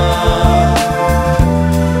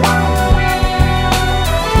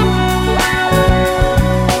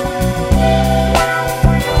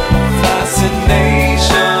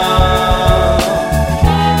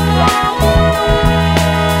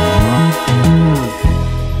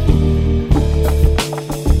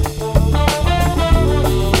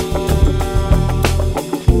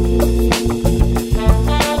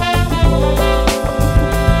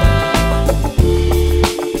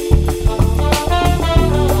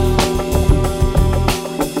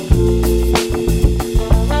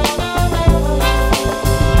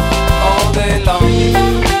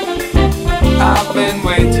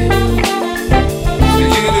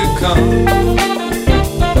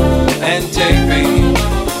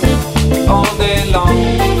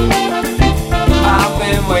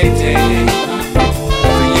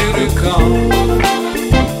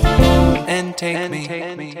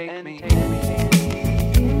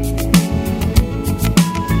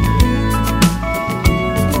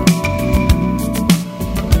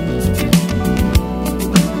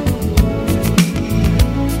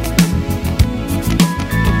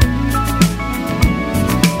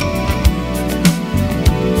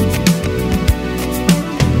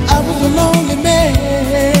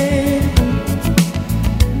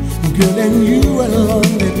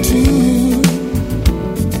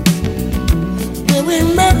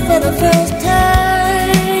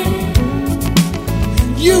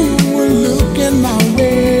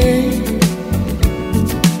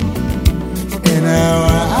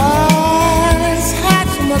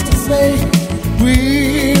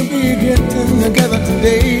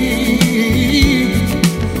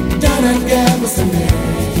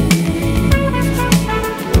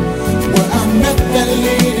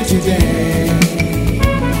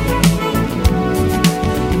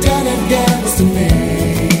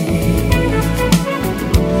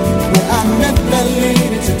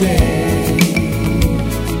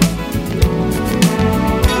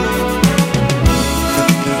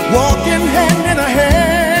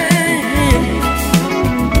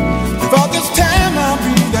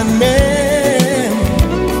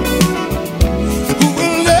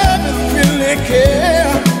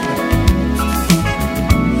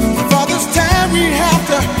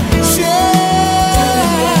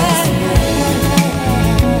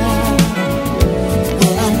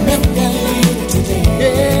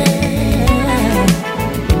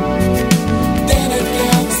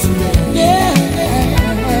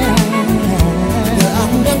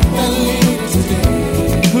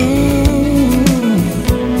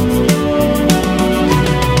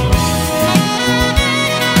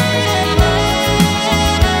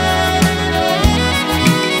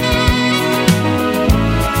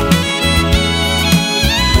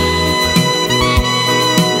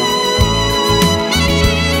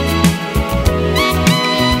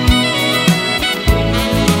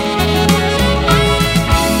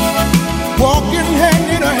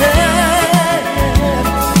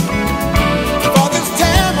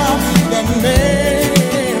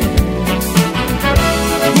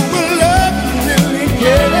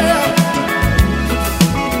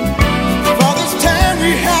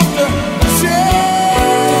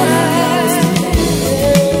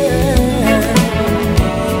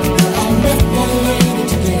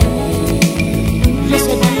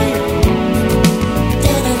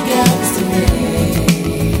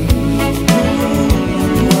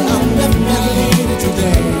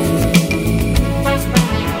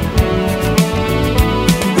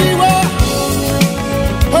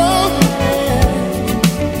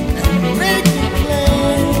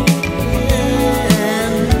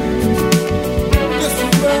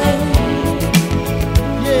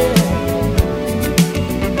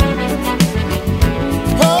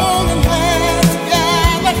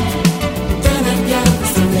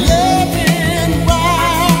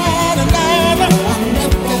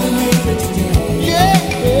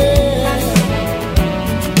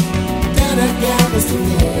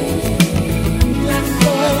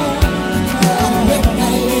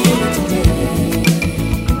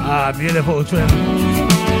 Beautiful tune.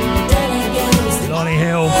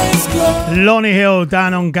 Lonnie Hill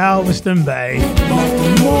down on Galveston Bay.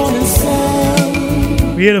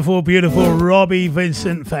 Beautiful, beautiful Robbie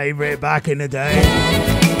Vincent favourite back in the day.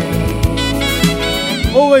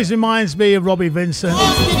 Always reminds me of Robbie Vincent.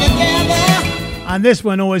 And this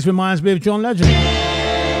one always reminds me of John Legend.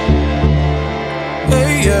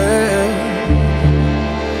 Hey, yeah.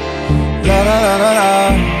 La la la la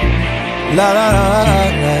la la la la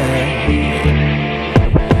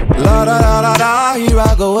la la la la la. Here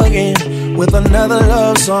I go again with another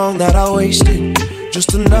love song that I wasted.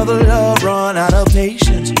 Just another love run out of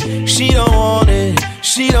patience. She don't want it,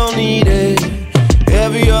 she don't need it.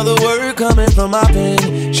 Every other word coming from my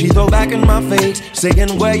pen, she throw back in my face,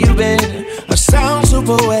 saying where you been. I sound so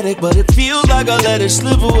poetic, but it feels like I let it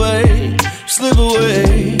slip away, slip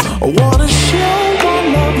away. I wanna show my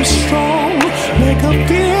love is strong, make her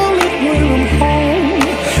feel it when I'm home.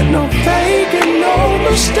 No faking, no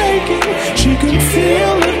mistaking, she can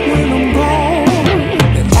feel it when I'm gone.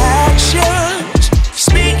 And actions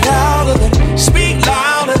speak louder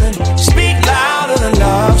than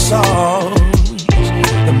love songs.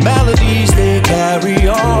 The melodies they carry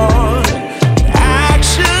on.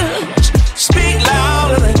 Actions speak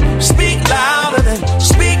louder than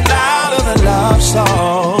love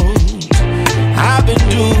songs. I've been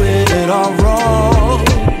doing it all wrong.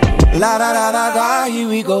 La da da da da, here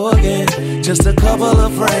we go again. Just a couple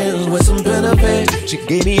of friends with some benefit. She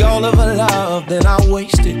gave me all of her love, then I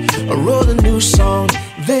wasted. I wrote a new song,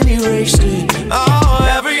 then erased it. Oh,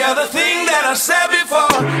 every other thing that I said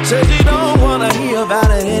before, said you don't wanna hear about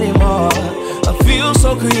it anymore. I feel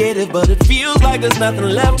so creative, but it feels like there's nothing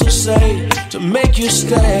left to say to make you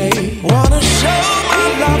stay. Wanna show my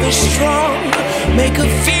love is strong, make her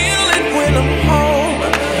feel it when I'm home.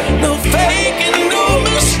 No faking, no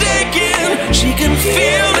mistaking, she can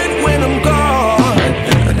feel it when I'm gone.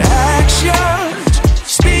 And actions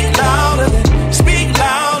speak louder than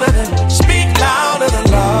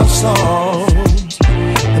love songs.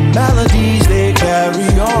 The melodies they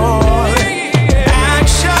carry on.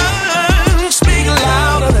 Actions speak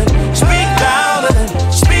louder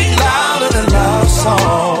than love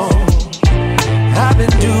songs. I've been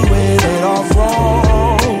doing it all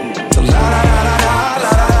wrong. So la la la la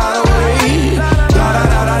la la la way. La la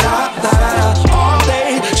la la la la la all day.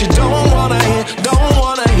 She don't wanna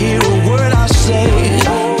hear a word I say.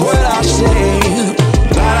 Word I say.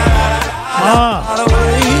 La la la la la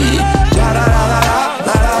way. La la la la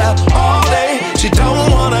la la all day. She don't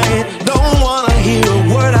wanna hear a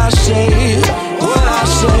word I say. Word I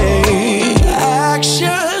say.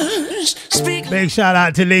 Actions speak. Big shout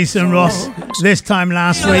out to Lisa and Ross. This time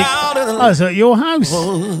last week, I was at your house.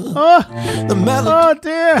 Oh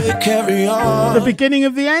dear. The beginning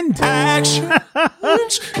of the end.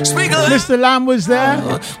 Mr. Lamb was there.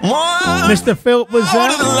 Mr. Philp was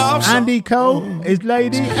there. Andy Cole, his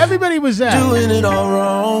lady. Everybody was there. Doing it all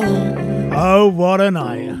wrong. Oh, what a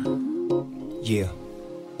night. Yeah.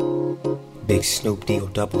 Big Snoop Deal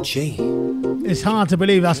Double G. It's hard to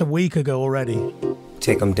believe that's a week ago already.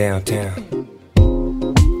 Take them downtown.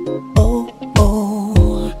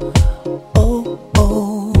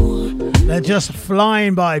 They're just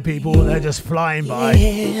flying by, people. They're just flying by.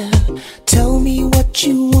 Yeah. Tell me what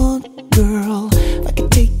you want, girl. If I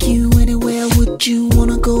could take you anywhere, would you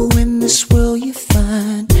wanna go in this world you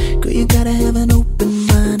find? Girl, you gotta have an open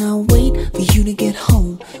mind. I'll wait for you to get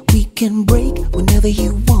home. We can break whenever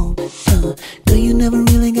you want. Girl, you never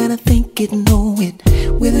really gotta think it, know it.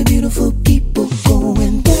 Where the beautiful people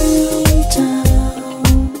going downtown.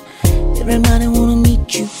 Everybody wanna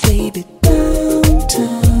meet you, baby,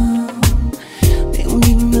 downtown. Don't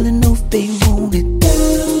even really know if they want it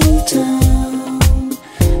downtown.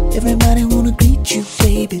 Everybody wanna greet you,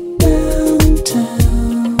 baby,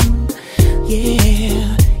 downtown.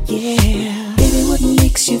 Yeah, yeah. Baby, what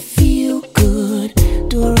makes you feel good?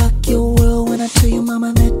 Do I rock your world when I tell you,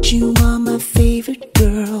 mama, that you are my favorite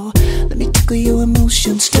girl? Let me tickle your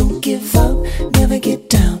emotions, don't give up, never get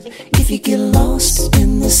down. If you get lost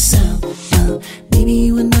in the sound, maybe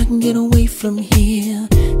you and I can get away from here.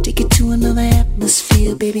 Take it to another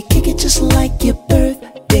atmosphere, baby. Kick it just like your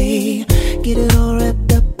birthday. Get it all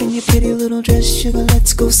wrapped up in your pretty little dress, sugar.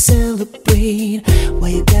 Let's go celebrate. Why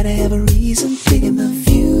you gotta have a reason? Digging the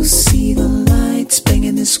view, see the lights,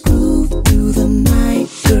 banging this groove through the night,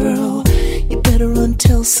 girl. You better run,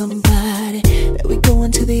 tell somebody that we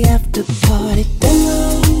going to the after party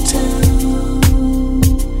downtown.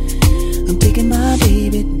 I'm taking my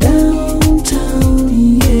baby downtown,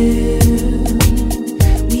 yeah.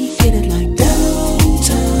 Get it like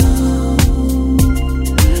downtown.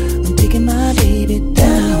 I'm taking my baby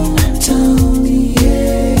down.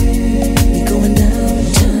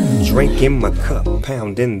 in my cup,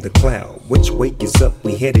 pounding the cloud. Which way is up?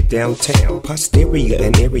 We headed downtown. Posterior,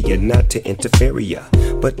 an area not to interfere ya,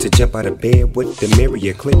 but to jump out of bed with the mirror,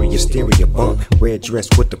 clear your stereo bump. Red dress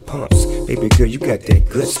with the pumps. Baby girl, you got that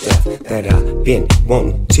good stuff that I've been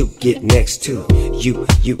wanting to get next to. You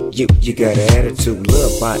got an attitude,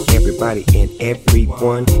 loved by everybody and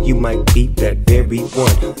everyone. You might be that very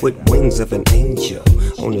one with wings of an angel.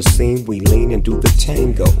 On the scene, we lean and do the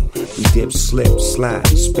tango. We dip, slip, slide,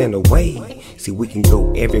 spin away. See, we can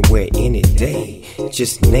go everywhere any day.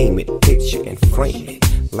 Just name it, picture, and frame it.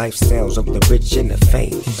 Lifestyles of the rich and the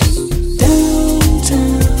famous.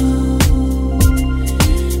 Downtown,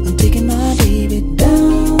 I'm taking my baby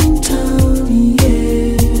downtown,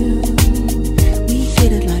 yeah. We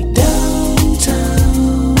hit it like downtown.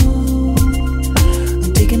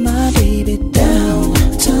 I'm taking my baby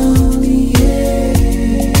downtown, yeah.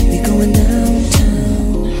 We going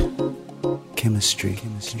downtown. Chemistry.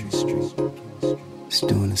 It's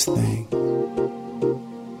doing its thing.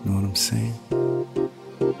 Know what I'm saying?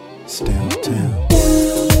 It's downtown.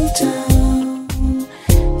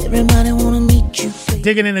 Everybody wanna meet you.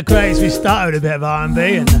 Digging in the crates, we started with a bit of R&B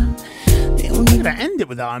and we're going to end it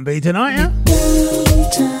with R&B tonight, yeah?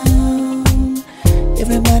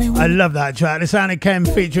 I love that track. The Sound of Ken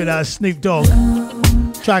featuring Snoop Dogg.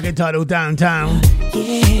 Track entitled Downtown.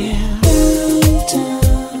 Yeah.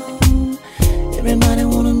 Everybody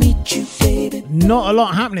wanna meet you, baby. Not a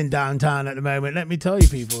lot happening downtown at the moment, let me tell you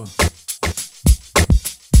people.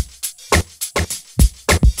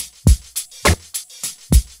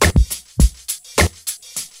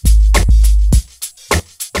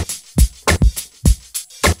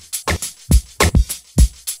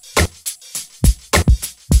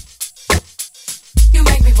 You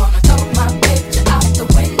make me wanna throw my picture out the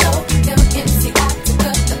window. Tell MC I to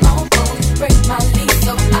cut the phone calls, break my lease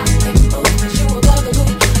so I can move. 'Cause you a bugaboo.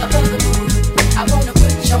 I wanna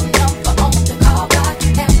put your number on the call block.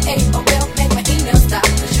 MAOL, make my email stop.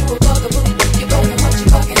 'Cause you a bugaboo. You bugging what you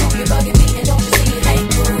bugging, who you bugging me, and don't you see it ain't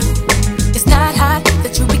cool. It's not hot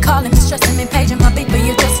that you be calling me, stressing me, paging my beat, but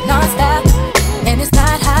you just non-stop. And it's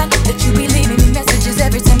not hot that you be leaving me messages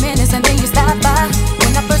every 10 minutes and then you stop by.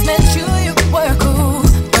 When I first met you, you were cool,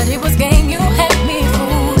 but it was game, you had me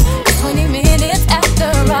fooled. 'Cause 20 minutes after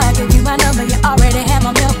I gave you my number, you already had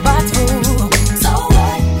my mailbox full. So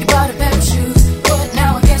what? You bought a pair of shoes, but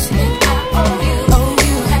now I guess you think I owe you. Oh,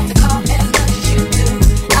 you have to call as much as you do.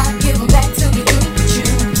 I give them back to you through with you.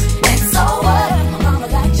 And so what? My mama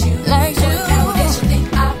likes you. Like you. Now I guess you think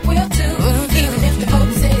I will too. Even if the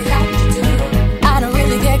folks say that you do. I don't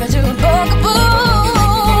really care 'cause you're a bugaboo.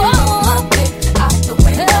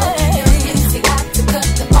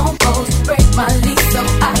 My lease so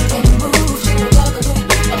I can move. She a bugaboo,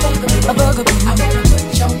 a bugaboo. I wanna put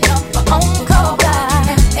your number on call block.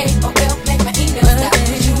 MAOL, make my email stop.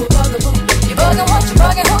 'Cause you a bugaboo. You bugging what you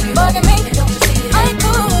bugging, who you bugging me, and don't you see it ain't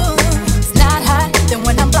cool. It's not hot that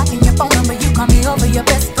when I'm blocking your phone number, you call me over your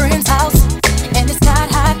best friend's house. And it's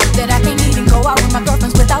not hot that I can't even go out with my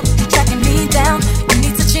girlfriends without you tracking me down. You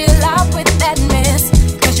need to chill out with that mess,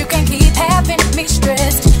 'cause you can't keep having me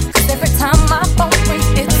stressed. 'Cause every time my phone rings,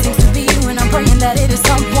 it seems to be you, and I'm praying that it is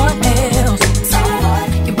someone else. So what?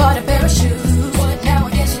 You bought a pair of shoes, but now I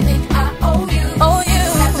guess you think I owe you. Oh, you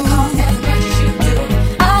have to call as much as you do.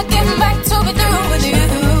 I get back to be through with you.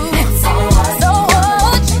 And so what? So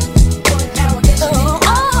what? But now I guess you think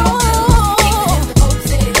I will too. Even if the folks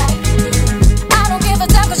say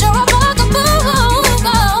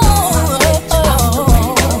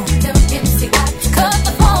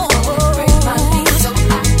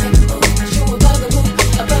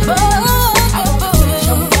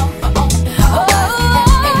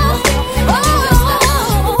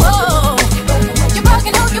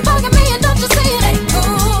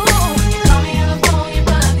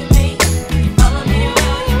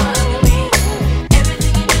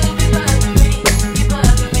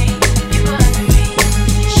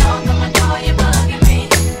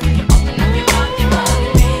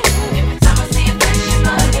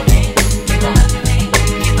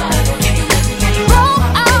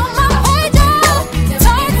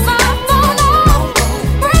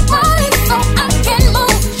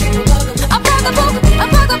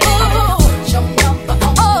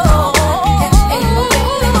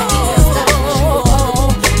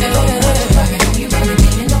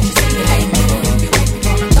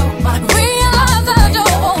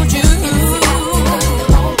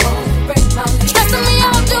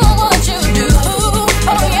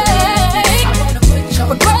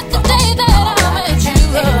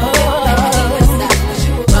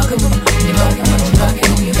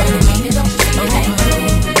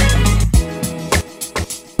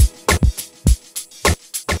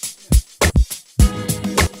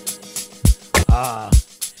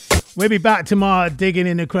We'll be back tomorrow digging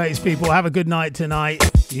in the crates, people. Have a good night tonight.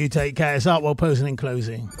 You take care. It's Artwell posing and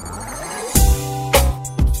closing.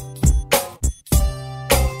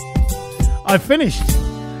 I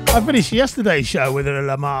finished yesterday's show with a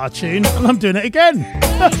Lamar tune, and I'm doing it again.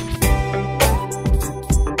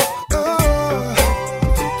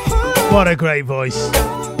 What a great voice.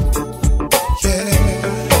 Yeah,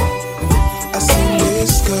 I seen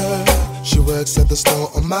this girl. She works at the store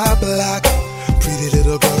on my block. Pretty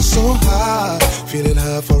little girl, so hot. Feeling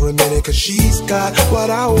her for a minute, cause she's got what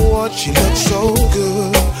I want. She looks so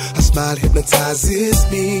good. Her smile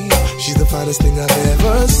hypnotizes me. She's the finest thing I've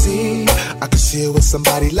ever seen. I could see her with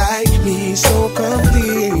somebody like me, so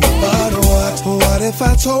complete. But what if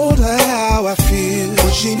I told her how I feel?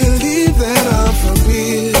 Would she believe that I'm for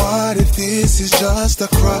real? What if this is just a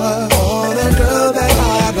crush on a girl that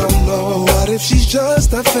I don't know? What if she's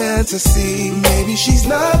just a fantasy? Maybe she's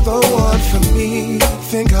not the one for me.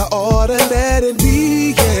 Think I ought to let it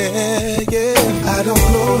be, yeah, yeah. I don't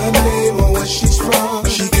know her name or where she's from.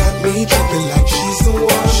 She got me tripping like she's the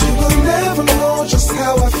one. She will never know just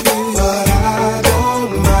how I feel, but I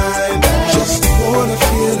don't mind. Just wanna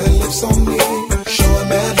feel her lips on me, show her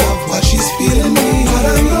mad love while she's feeling me. But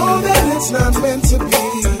I know that it's not meant to be.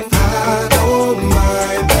 I don't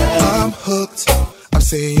mind. I'm hooked. I'm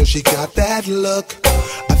saying, yo, she got that look.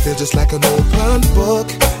 I feel just like an open book.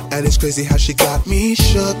 And it's crazy how she got me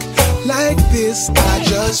shook. Like this, I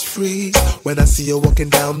just freeze when I see her walking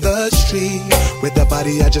down the street with a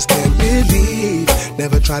body I just can't believe.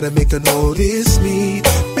 Never try to make her notice me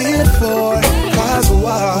before. Cause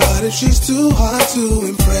what if she's too hard to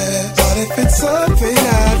impress? What if it's something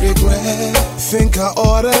I regret? Think I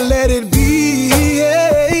oughta let it be,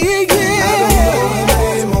 yeah, yeah. I don't know her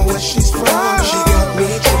name or where she's from. She got me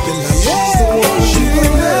tripping like she's the one. She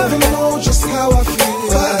will never know just how I feel,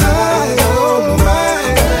 but I don't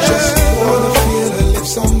mind. Just wanna feel her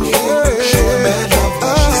lips on me, show her mad love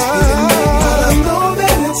while she's feeling me. But I know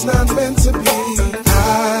that it's not meant to be.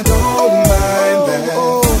 I don't mind that.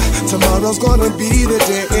 Tomorrow's gonna be the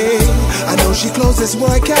day. I know she closes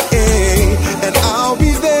work at 8, and I'll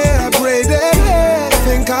be there braided.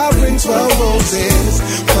 Think I'll bring 12 roses.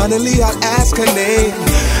 Finally I'll ask her name,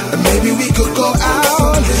 and maybe we could go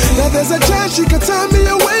out. Now there's a chance she could turn me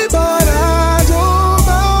away, but I don't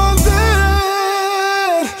mind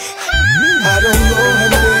that. I don't know her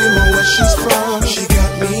name or where she's from. She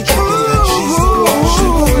got me tripping like she's the one. She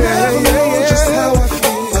will never know just how I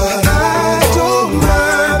feel, but I don't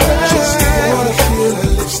mind. Just wanna feel her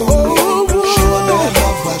lips on me, show her that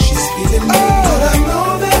love while she's feeling me. But I know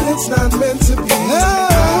that it's not meant to be. I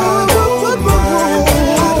don't mind.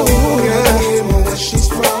 I don't know her name or where she's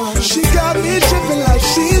from. She got me tripping like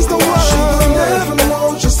she's the one. She will never know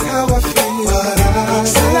just how I feel, but I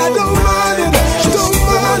said I don't mind it. Don't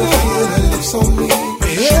mind it. Feel her lips on me.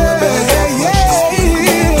 Yeah.